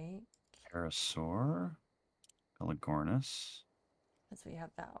pike. Parasaur. Pelagornis. Because we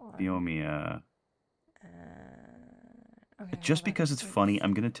have that one. Phiomia. Okay, just because it's funny,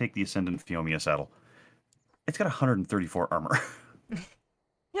 I'm going to take the Ascendant Phiomia saddle. It's got 134 armor.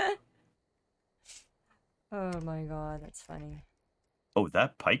 Oh my god, that's funny. Oh,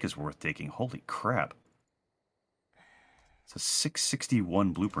 that pike is worth taking. Holy crap. It's a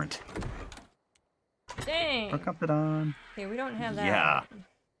 661 blueprint. Dang! Percuptodon. Okay, we don't have that. Yeah.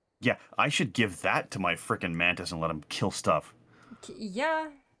 Yeah, I should give that to my frickin' mantis and let him kill stuff. Yeah.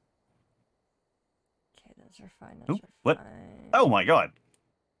 Okay, those are fine. Those are what? Fine. Oh my god.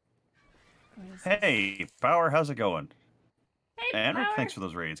 Hey, Power, how's it going? Hey, Anric, Power. thanks for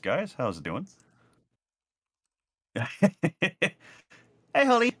those raids, guys. How's it doing? Hey,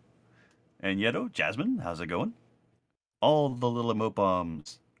 Holly. And Yedo, Jasmine, how's it going? All the little emote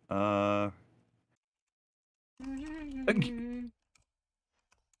bombs. Did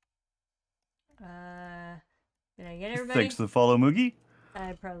I get everybody? Thanks for the follow, Moogie.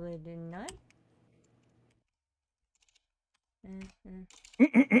 I probably did not.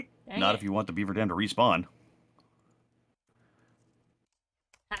 Not if you want the beaver dam to respawn.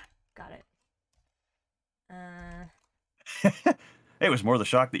 Ah, got it. It was more the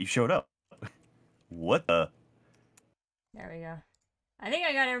shock that you showed up. What the? There we go. I think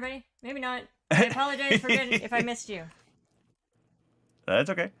I got everybody. Maybe not. I apologize for if I missed you. That's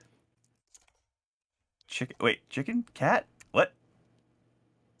okay. Chicken. Wait, chicken? Cat? What?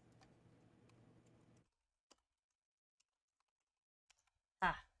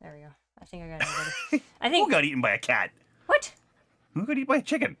 Ah, there we go. I think I got everybody. I think. Who got eaten by a cat? What? Who got eaten by a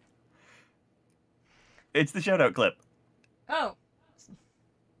chicken? It's the shout-out clip. Oh.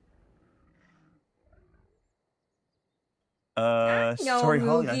 No, sorry,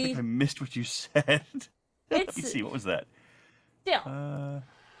 Holly. I think I missed what you said. Let me see. What was that? Still.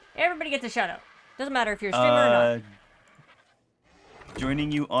 Everybody gets a shout out. Doesn't matter if you're a streamer or not.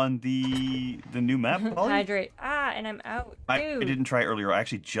 joining you on the new map, Polly. Hydrate. Ah, and I'm out. I Dude. didn't try earlier. I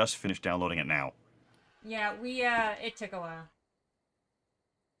actually just finished downloading it now. Yeah, it took a while.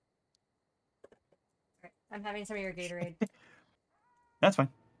 Alright, I'm having some of your Gatorade. That's fine.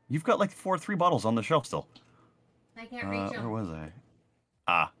 You've got like 3 bottles on the shelf still. I can't reach them. Where was I?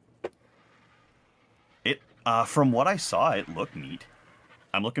 Ah. It from what I saw, it looked neat.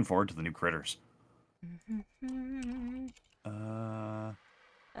 I'm looking forward to the new critters.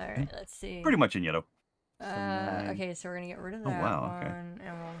 Alright, let's see. Pretty much in yellow. Okay, so we're gonna get rid of that wow, okay. one,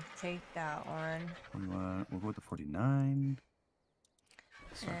 and we'll take that one. We'll go with the 49.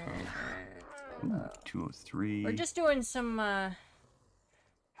 Ooh, 203. We're just doing some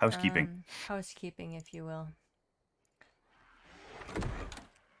housekeeping. Housekeeping, if you will.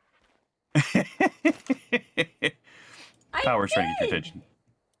 Power's trying to get your attention.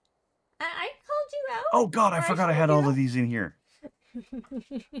 I called you out. Oh God, I forgot I had all of these in here.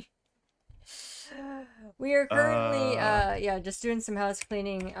 We are currently yeah, just doing some house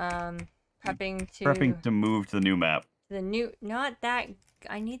cleaning, prepping to move to the new map. The new, not that,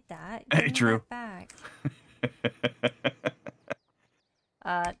 I need that. True. That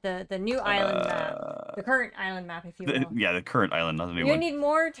back. The new island map. The current island map, if you will. Yeah, the current island, not the new one. You need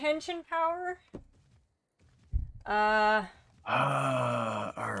more tension power?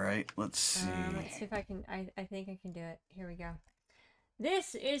 Alright, let's see. Let's see if I can, I think I can do it. Here we go.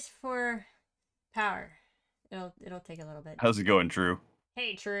 This is for power. It'll take a little bit. How's it going, True?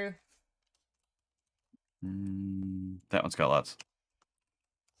 Hey, True. That one's got lots.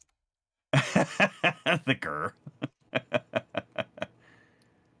 The grr.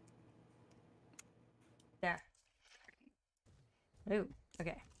 There. Ooh,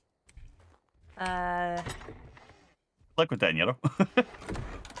 okay. Luck with that, Nieto.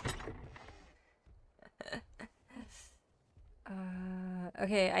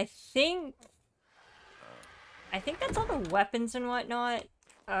 Okay, I think that's all the weapons and whatnot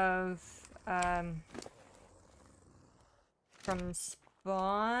of from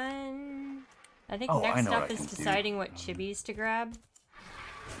spawn. I think next up is deciding what chibis to grab.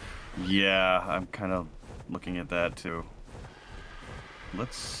 Yeah, I'm kind of looking at that too.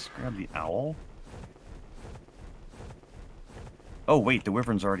 Let's grab the owl. Oh wait, the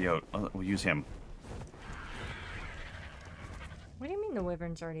wyvern's already out. We'll use him. What do you mean the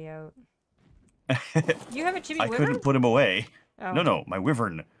wyvern's already out? You have a chibi wyvern? I couldn't put him away. Oh. No, my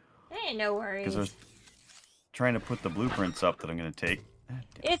wyvern. Hey, no worries. Because I was trying to put the blueprints up that I'm going to take.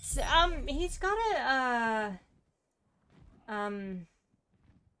 It's, he's got a,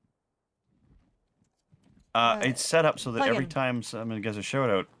 it's set up so that every time someone gets a shout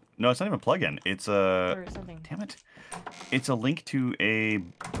out. No, it's not even a plugin. It's a. Damn it. It's a link to a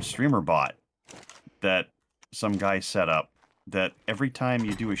streamer bot that some guy set up that every time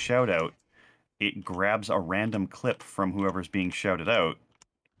you do a shout out, it grabs a random clip from whoever's being shouted out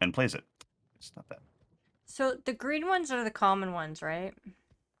and plays it. It's not that. So the green ones are the common ones, right?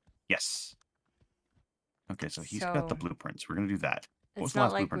 Yes. Okay, so he's got the blueprints. We're going to do that. It's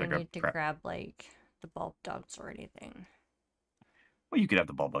not like we need to grab, like, the bulb ducts or anything. Well, you could have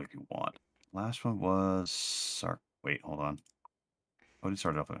the bulb duct if you want. Last one was... Wait, hold on. Oh, it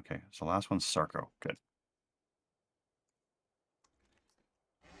started off with... Okay, so last one's Sarko. Good.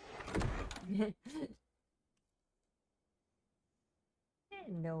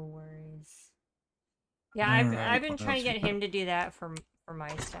 No worries. Yeah, I've been trying to get him to do that for my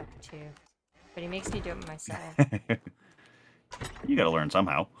stuff too, but he makes me do it myself. You gotta learn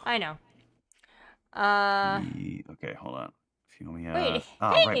somehow. I know. Okay, hold on. Wait,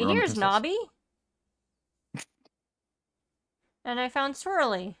 hey, here's Nobby. And I found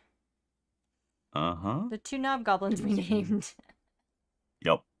Swirly. Uh-huh. The 2 knob goblins we named.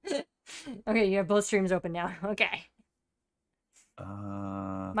 Yep. Okay, you have both streams open now. Okay.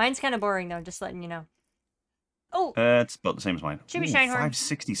 Mine's kind of boring though, just letting you know. Oh! It's about the same as mine. Chibi Shinehorn.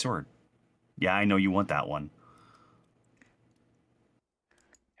 560 sword. Yeah, I know you want that one.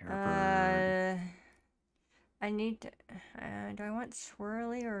 I need to... do I want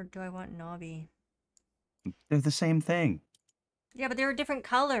Swirly or do I want Nobby? They're the same thing. Yeah, but they were different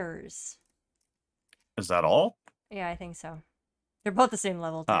colors. Is that all? Yeah, I think so. They're both the same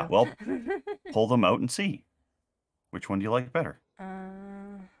level, too. Well, pull them out and see. Which one do you like better?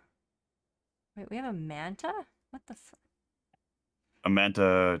 Wait, we have a Manta? What the fuck? A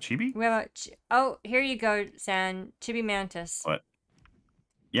Manta Chibi? We have a... Oh, here you go, San. Chibi Mantis. What?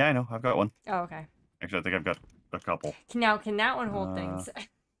 Yeah, I know. I've got one. Oh, okay. Actually, I think I've got a couple. Now, can that one hold things?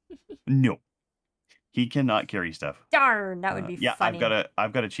 No. He cannot carry stuff. Darn, that would be yeah, funny.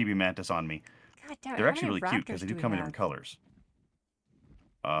 I've got a Chibi Mantis on me. God damn it. They're actually really cute because they do come in different colors.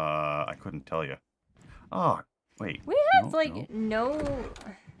 I couldn't tell you. Oh, wait. We have No, like no.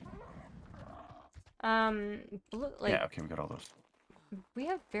 blue, Yeah, like okay, we got all those. we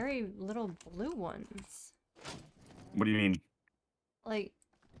have very little blue ones. What do you mean? Like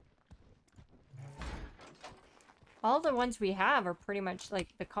all the ones we have are pretty much like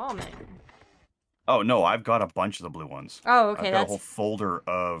the common. Oh, no, I've got a bunch of the blue ones. Oh, okay, I've got a that's whole folder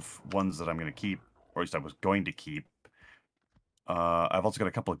of ones that I'm going to keep, or at least I was going to keep. I've also got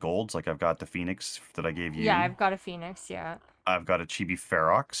a couple of golds, like I've got the Phoenix that I gave you. yeah. I've got a Phoenix. Yeah. I've got a Chibi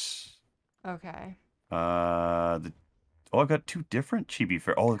Ferox. Okay. I've got two different Chibi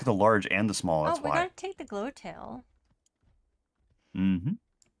Fer. Oh, look at the large and the small. That's we why. gotta take the Glowtail. Mm-hmm.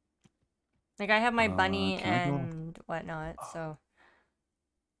 Like I have my bunny can I go- and whatnot, so.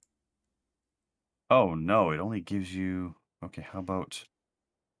 Oh no, it only gives you. Okay, how about?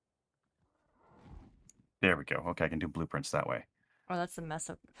 There we go. Okay, I can do blueprints that way. Oh, that's a mess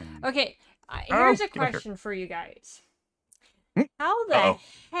up. And- Okay, here's a get back here. question for you guys. Hmm? How the Uh-oh.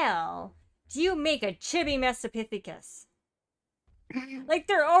 hell do you make a Chibi Messopithecus? Like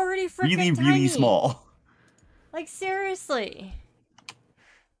they're already freaking Really, tiny. really small. Like seriously.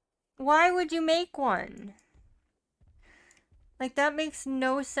 Why would you make one? Like that makes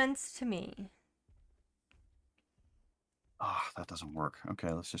no sense to me. Ah, that doesn't work. Okay,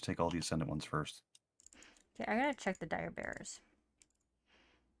 let's just take all the Ascendant ones first. Okay, I gotta check the dire bears.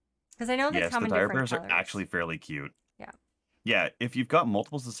 Because I know they Yes, come the in dire different bears are colors. actually fairly cute. Yeah. Yeah, if you've got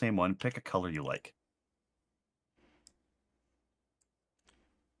multiples of the same one, pick a color you like.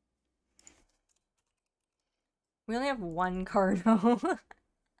 We only have one Cardo.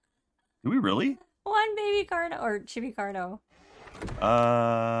 Do we really? One baby Cardo or Chibi Cardo.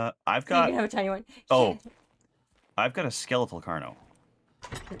 I've So you got. can have a tiny one. Oh, I've got a skeletal Carno.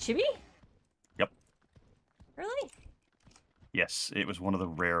 The Chibi? Yep. Really? Yes, it was one of the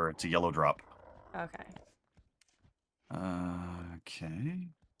rare. It's a yellow drop. Okay. Okay.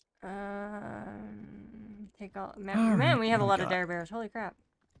 Take all. All Man, right, we have a what do we lot of got? dire bears. Holy crap.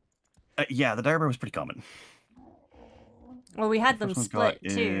 Yeah, the dire bear was pretty common. Well, we had The them first one's split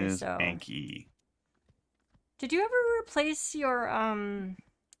got too. is So. Anki. Did you ever replace your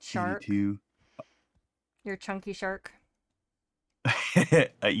shark? Two. Your chunky shark?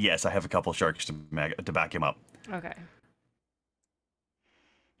 Yes, I have a couple sharks to back him up. Okay.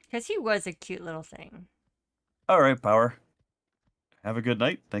 Because he was a cute little thing. All right, Power. Have a good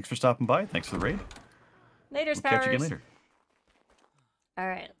night. Thanks for stopping by. Thanks for the raid. Later, We'll catch you again Powers. later. All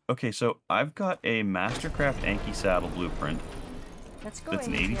right. Okay, so I've got a Mastercraft Anki saddle blueprint, Let's go. That's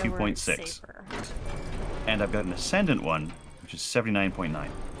an in here where it's 82.6. safer. and I've got an Ascendant one, which is 79.9.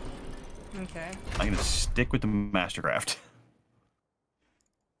 Okay. I'm gonna stick with the Mastercraft.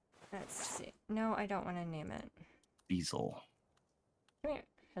 Let's see. No, I don't want to name it. Diesel. Come here.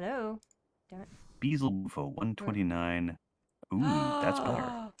 Hello. Damn it. Beazle Bufo 129. Ooh, that's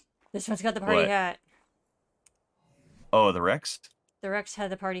better. This one's got the party What? hat. Oh, the Rex? The Rex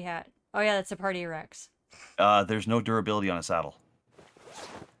had the party hat. Oh yeah, that's a party Rex. There's no durability on a saddle.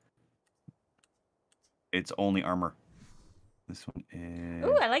 It's only armor. This one is.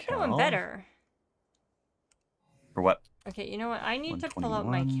 Ooh, I like that one Cal. better. For what? Okay, you know what? I need to pull out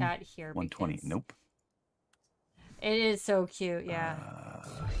my 121, cat here. 120. because Nope. It is so cute, yeah.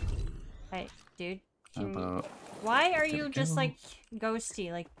 Hey, dude. How Can you... about... Why are There you we just go. like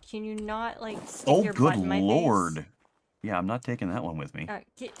ghosty? Like, can you not like stick Oh, your good butt in my lord. face? Yeah, I'm not taking that one with me.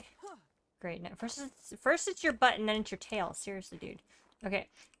 Great. Now, first it's your butt and then it's your tail. Seriously, dude. Okay.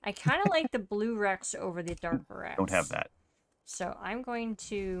 I kind of like the blue Rex over the dark Rex. Don't have that. So I'm going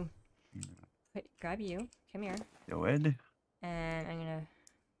to grab you. Come here. Go ahead. And I'm gonna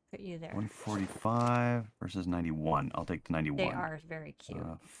put you there. 145 versus 91. I'll take the 91. They are very cute.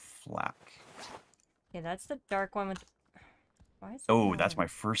 Flak. Yeah, that's the dark one with. Why is it Oh, not- that's my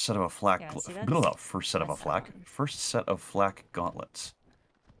first set of a flak. Yeah, see, First set of a that's that flak. one. First set of flak gauntlets.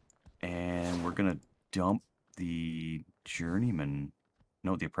 And we're gonna dump the journeyman.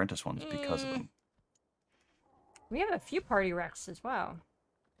 No, the apprentice ones because of them. We have a few party Rex as well.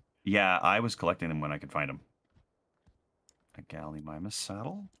 Yeah, I was collecting them when I could find them. A Gallimimus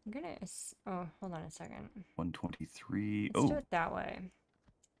saddle. I'm gonna. Oh, hold on a second. 123. Let's do Oh, it that way.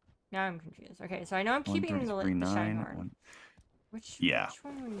 Now I'm confused. Okay, so I know I'm keeping the 133.9. Shinehorn. Which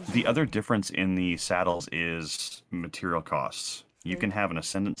one were you The other difference in the saddles is material costs. You can have an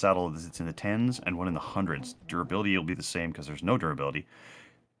Ascendant saddle that's in the 10s and one in the 100s. Durability will be the same because there's no durability.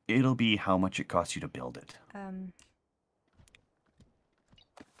 It'll be how much it costs you to build it.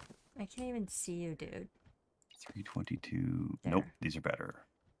 I can't even see you, dude. 322. Nope, There. these are better.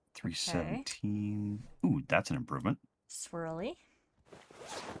 317. Ooh, that's an improvement. Swirly.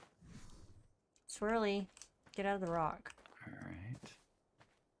 swirly. Get out of the rock. All right.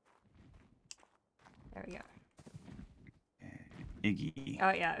 There we go. Iggy.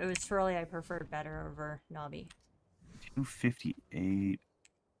 Oh yeah, it was swirly I preferred better over knobby. 258,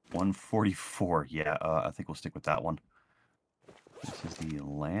 144. Yeah, I think we'll stick with that one. This is the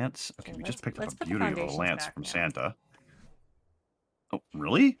lance. Okay, we just picked up let's a put the beauty of a foundations lance back from now. Santa. Oh,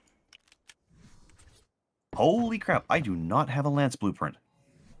 really? Holy crap! I do not have a lance blueprint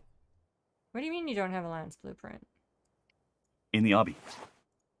What do you mean you don't have a lance blueprint? in the obby.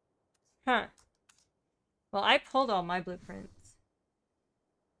 Huh. Well, I pulled all my blueprints.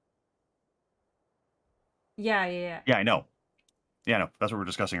 Yeah. Yeah, I know. Yeah, I know. That's what we were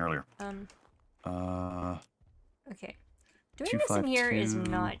discussing earlier. Okay. Doing this in here is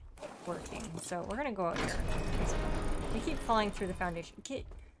not working, so we're gonna go out here. We keep falling through the foundation.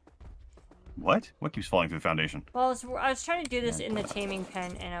 What? What keeps falling through the foundation? Well, I was trying to do this in the taming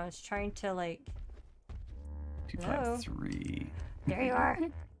pen, and I was trying to, like... 253. There you are.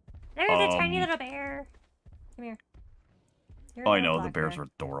 There's a tiny little bear. Come here. You're Oh, a I little know. The black bears bear. are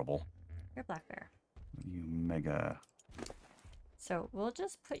adorable. You're a black bear. You mega... So we'll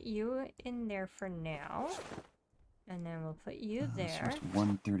just put you in there for now. And then we'll put you So there it's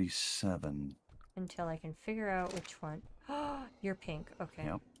 137. until I can figure out which one. Oh, you're pink. Okay.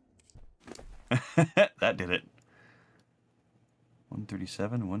 Yep. That did it.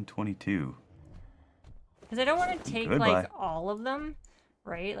 137, 122. Because I don't want to take Goodbye. like all of them,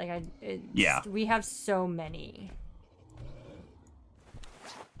 right? Like Yeah. We have so many.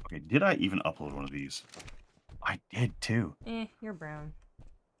 Okay, did I even upload one of these? I did too. You're brown.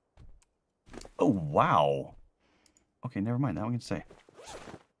 Oh, wow. Okay, never mind. That one can stay.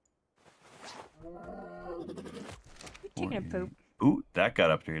 You're taking a poop. Ooh, that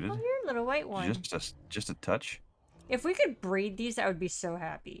got upgraded. Oh, you're a little white one. Just a touch. If we could breed these, I would be so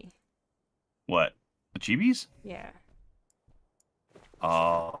happy. What? The chibis? Yeah.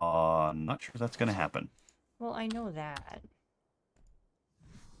 Not sure that's gonna happen. Well, I know that.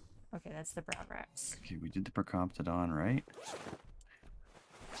 Okay, that's the brown rats. Okay, we did the Percomptodon, right?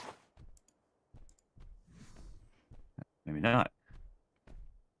 Maybe not.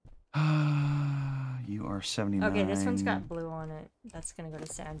 You are 79. Okay, this one's got blue on it. That's gonna go to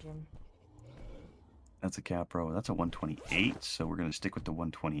Sanjin. That's a Capro. That's a 128, so we're gonna stick with the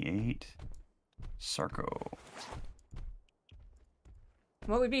 128. Sarco.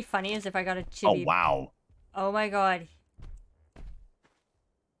 What would be funny is if I got a Oh, chibi. wow. Oh my god.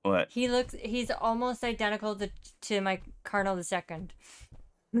 What? He's almost identical to my Carno the Second.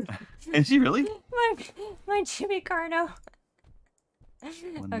 Is he really? My chibi Carno.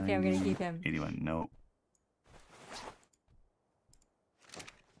 Okay, I'm gonna keep him. 81, no.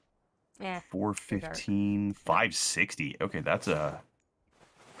 Yeah. 415, 560. Okay, that's an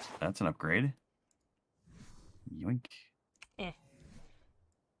upgrade. Yoink.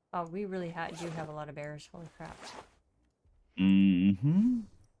 Oh, we really do have a lot of bears. Holy crap. Mm-hmm.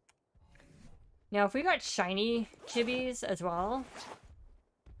 Now, if we got shiny chibis as well.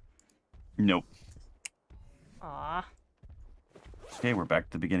 Nope. Aw. Okay, we're back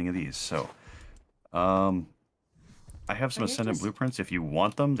to the beginning of these. So, I have some Ascendant blueprints. If you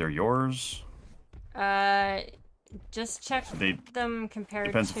want them, they're yours. Just check them compared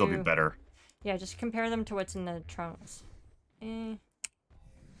to... Depends if they'll be better. Yeah, just compare them to what's in the trunks.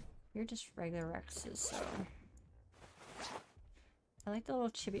 You're just regular Rexes, so... I like the little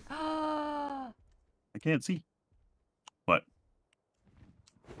chibi... Ah! I can't see. What?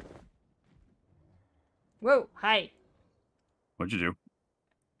 Whoa, hi! What'd you do?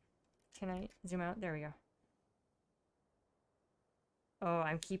 Can I zoom out? There we go. Oh,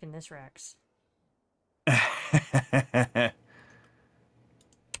 I'm keeping this Rex.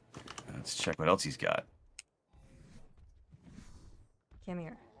 Let's check what else he's got. Come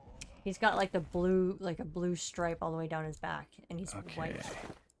here. He's got like a blue stripe all the way down his back, and he's white.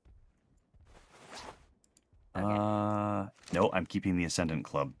 Okay. No, I'm keeping the Ascendant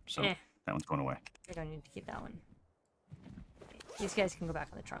Club, so that one's going away. I don't need to keep that one. These guys can go back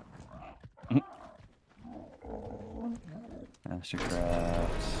in the trunk. Mastercraft,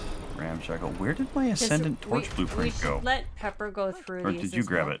 Ramshackle. Where did my Ascendant Torch blueprint go? Let Pepper go through Or these. did you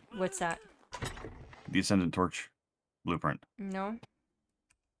grab it? What's that? The Ascendant Torch blueprint. No.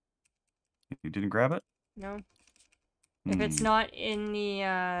 You didn't grab it? No. If it's not in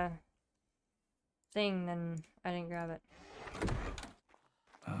the thing, then I didn't grab it.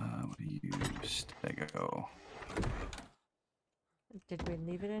 What do you Stego? Did we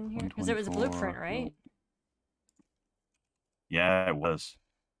leave it in here? Because it was a blueprint, right? Yeah, it was.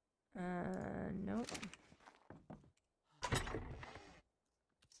 Nope.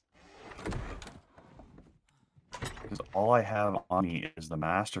 Because all I have on me is the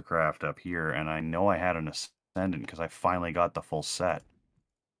Mastercraft up here, and I know I had an Ascendant because I finally got the full set.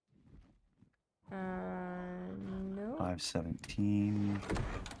 No. 517.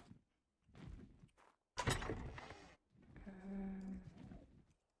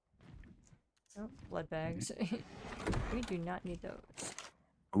 Oh, blood bags. We do not need those.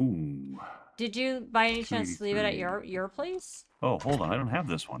 Ooh. Did you, by any chance, leave it at 283. your place? Oh, hold on. I don't have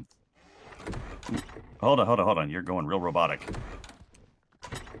this one. Ooh. Hold on, hold on, hold on. You're going real robotic.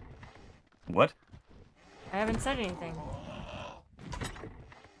 What? I haven't said anything.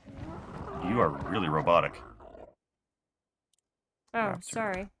 You are really robotic. Oh, Raptor.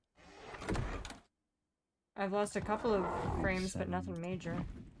 sorry. I've lost a couple of frames, but nothing major.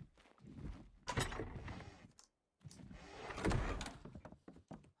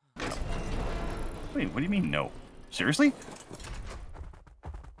 Wait, what do you mean no? Seriously?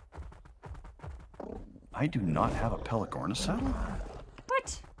 I do not have a Pelagornis saddle?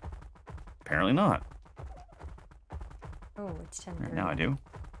 What? Apparently not. Oh, it's 10:30. Right now I do.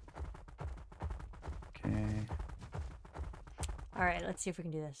 Okay. Alright, let's see if we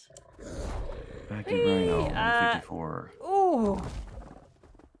can do this. Packy Rhino, 154. Ooh!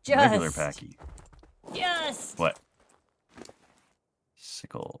 Just! Regular Packy. Yes! What?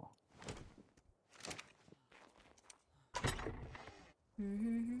 Sickle.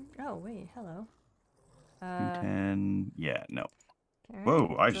 Oh, wait, hello. 210. Yeah, no. Okay, I'm Whoa,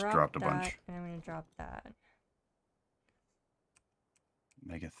 gonna I just drop dropped a that, bunch. And I'm gonna drop that.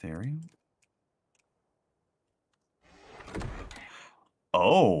 Megatherium?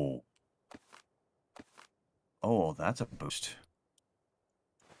 Oh! Oh, that's a boost.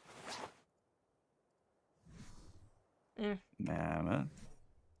 Mammoth.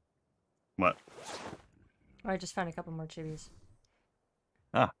 What? Oh, I just found a couple more chibis.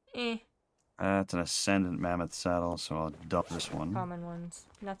 Ah. Eh. That's an Ascendant Mammoth saddle, so I'll dump this one. Common ones.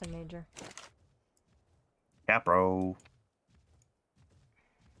 Nothing major. Capro.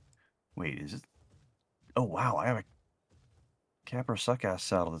 Wait, is it? Oh, wow, I have a Capro Suckass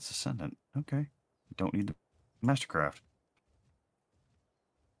saddle that's Ascendant. Okay. Don't need the Mastercraft.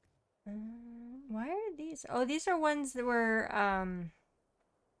 Why are these? Oh, these are ones that were,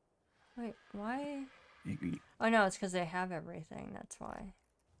 Wait, why? Oh, no, it's because they have everything. That's why.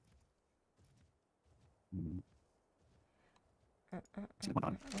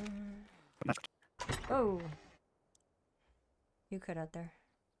 Oh. You cut out there.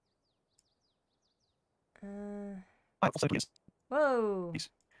 Whoa.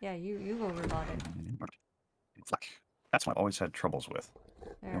 Yeah, you go robotic. That's what I always had troubles with.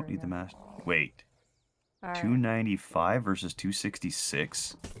 There Don't we need the go. mask. Wait. All right. 295 versus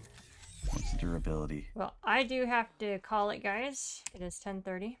 266? What's the durability? Well, I do have to call it, guys. It is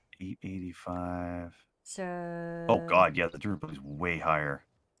 10:30. 885. So... Oh, God, yeah, the durability is way higher.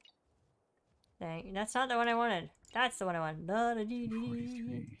 Dang, that's not the one I wanted. That's the one I wanted.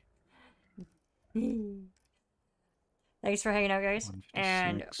 243. Thanks for hanging out, guys.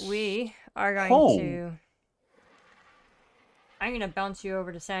 And we are going to... I'm going to bounce you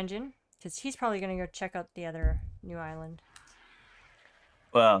over to Sanjin, because he's probably going to go check out the other new island.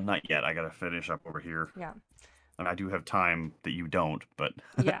 Well, not yet. I got to finish up over here. Yeah. And I do have time that you don't, but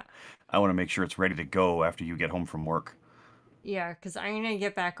yeah. I want to make sure it's ready to go after you get home from work. Yeah, because I'm going to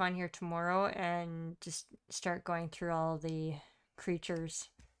get back on here tomorrow and just start going through all the creatures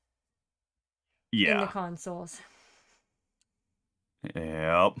in the consoles.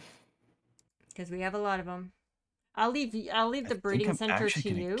 Yep. Because we have a lot of them. I'll leave the breeding center to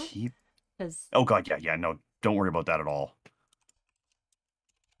you. Because oh god, yeah, no, don't worry about that at all.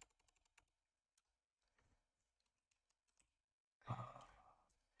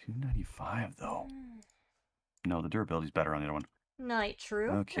 $295 though. No, the durability's better on the other one. Night,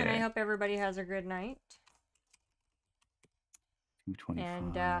 true. Okay. And I hope everybody has a good night.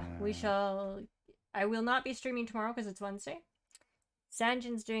 225. And we shall. I will not be streaming tomorrow because it's Wednesday.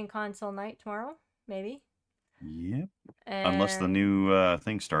 Sanjin's doing console night tomorrow, maybe. Yep. Unless the new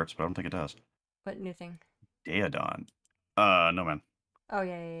thing starts, but I don't think it does. What new thing? Daedon. No, man. Oh,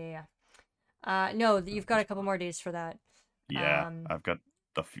 yeah. No, you've got a couple more days for that. Yeah, I've got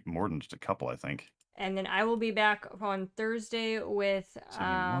more than just a couple, I think. And then I will be back on Thursday with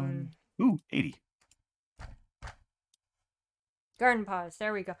 80. Garden Paws.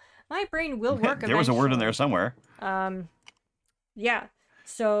 There we go. My brain will work there was a word in there somewhere. Yeah.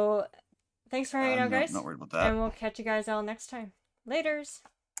 So thanks for hanging out, guys. Not worried about that. And we'll catch you guys all next time. Laters.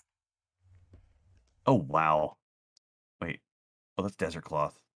 Oh, wow. Wait. Oh, that's desert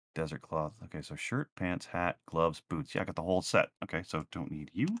cloth. Desert cloth. Okay, so shirt, pants, hat, gloves, boots. Yeah, I got the whole set. Okay, so don't need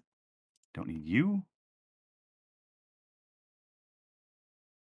you. Don't need you.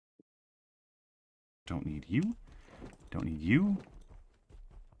 Don't need you. Don't need you.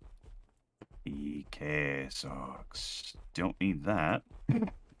 EK socks. Don't need that.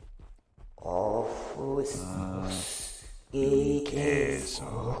 EK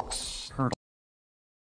socks. Turtle.